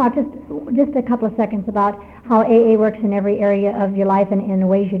want to talk just a couple of seconds about how AA works in every area of your life and in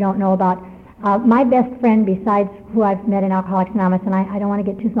ways you don't know about. My best friend, besides who I've met in Alcoholics Anonymous, and I don't want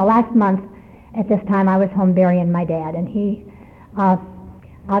to get too small, last month at this time I was home burying my dad, and he,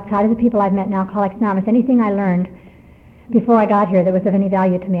 outside of the people I've met in Alcoholics Anonymous, anything I learned before I got here that was of any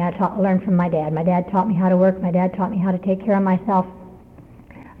value to me, I learned from my dad. My dad taught me how to work. My dad taught me how to take care of myself.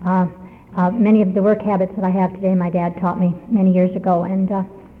 Many of the work habits that I have today, my dad taught me many years ago, and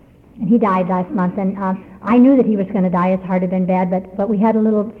he died last month, and I knew that he was going to die. His heart had been bad, but we had a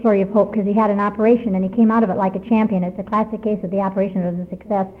little flurry of hope because he had an operation, and he came out of it like a champion. It's a classic case of the operation was a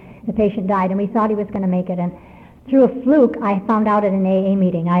success. The patient died, and we thought he was going to make it, and through a fluke, I found out at an AA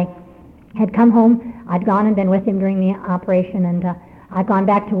meeting. I had come home. I'd gone and been with him during the operation, and I'd gone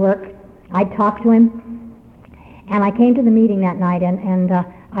back to work. I'd talked to him, and I came to the meeting that night, and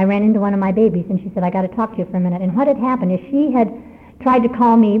I ran into one of my babies, and she said, I got to talk to you for a minute. And what had happened is she had tried to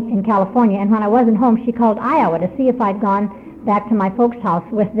call me in California, and when I wasn't home, she called Iowa to see if I'd gone back to my folks' house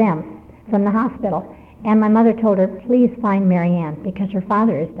with them from the hospital. And my mother told her, please find Mary Ann, because her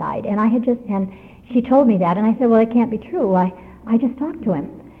father has died. And she told me that, and I said, well, it can't be true. I just talked to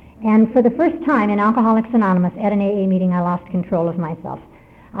him. And for the first time in Alcoholics Anonymous at an AA meeting, I lost control of myself.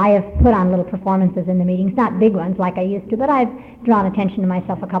 I have put on little performances in the meetings, not big ones like I used to, but I've drawn attention to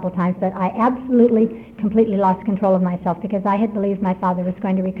myself a couple times. But I absolutely, completely lost control of myself because I had believed my father was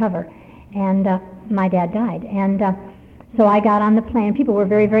going to recover. And my dad died. And so I got on the plane. People were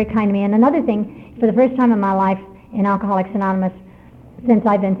very, very kind to me. And another thing, for the first time in my life in Alcoholics Anonymous, since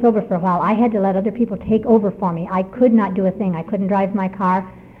I've been sober for a while, I had to let other people take over for me. I could not do a thing. I couldn't drive my car.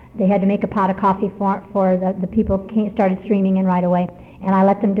 They had to make a pot of coffee for the people started streaming in right away, and I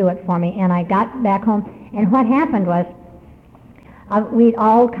let them do it for me. And I got back home, and what happened was we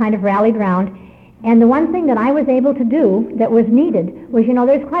all kind of rallied round, and the one thing that I was able to do that was needed was,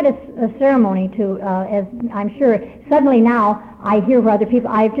 there's quite a ceremony to, as I'm sure, suddenly now I hear where other people,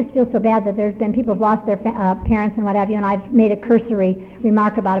 I just feel so bad that there's been people who've lost their parents and what have you, and I've made a cursory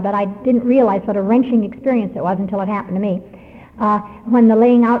remark about it, but I didn't realize what a wrenching experience it was until it happened to me. When the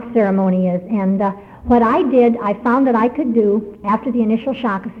laying out ceremony is. And what I did, I found that I could do after the initial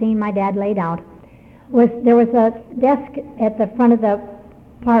shock of seeing my dad laid out, was there was a desk at the front of the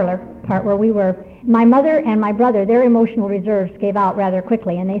parlor part where we were. My mother and my brother, their emotional reserves gave out rather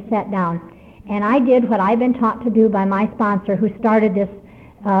quickly, and they sat down. And I did what I've been taught to do by my sponsor who started this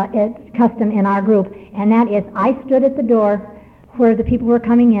custom in our group, and that is I stood at the door where the people were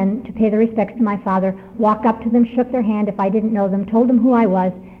coming in to pay their respects to my father, walked up to them, shook their hand if I didn't know them, told them who I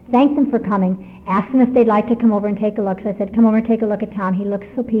was, thanked them for coming, asked them if they'd like to come over and take a look. So I said, come over and take a look at Tom. He looks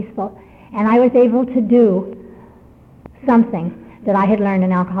so peaceful. And I was able to do something that I had learned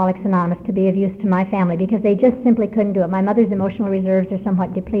in Alcoholics Anonymous to be of use to my family because they just simply couldn't do it. My mother's emotional reserves are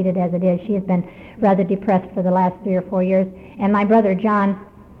somewhat depleted as it is. She has been rather depressed for the last 3 or 4 years. And my brother, John,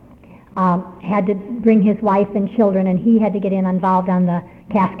 had to bring his wife and children, and he had to get involved on the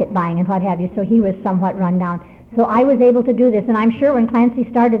casket buying and what have you, so he was somewhat run down. So I was able to do this, and I'm sure when Clancy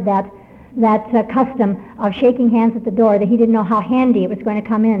started that custom of shaking hands at the door, that he didn't know how handy it was going to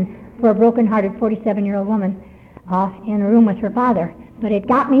come in for a broken-hearted 47-year-old woman in a room with her father. But it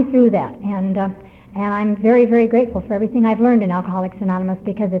got me through that, and I'm very, very grateful for everything I've learned in Alcoholics Anonymous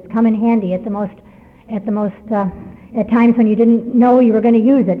because it's come in handy at times when you didn't know you were going to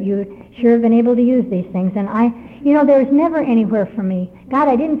use it. You sure have been able to use these things. And there's never anywhere for me. God,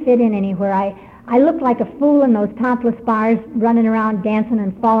 I didn't fit in anywhere. I looked like a fool in those topless bars, running around dancing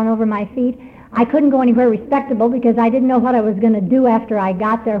and falling over my feet. I couldn't go anywhere respectable because I didn't know what I was going to do after I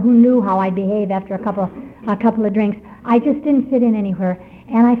got there. Who knew how I'd behave after a couple of drinks? I just didn't fit in anywhere.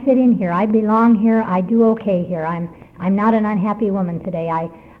 And I fit in here. I belong here. I do okay here. I'm not an unhappy woman today.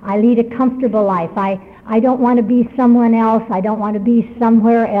 I lead a comfortable life. I don't want to be someone else. I don't want to be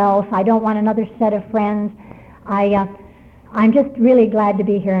somewhere else. I don't want another set of friends. I'm just really glad to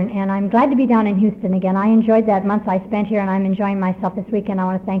be here, and I'm glad to be down in Houston again. I enjoyed that month I spent here, and I'm enjoying myself this weekend. I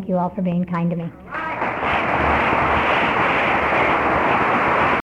want to thank you all for being kind to me.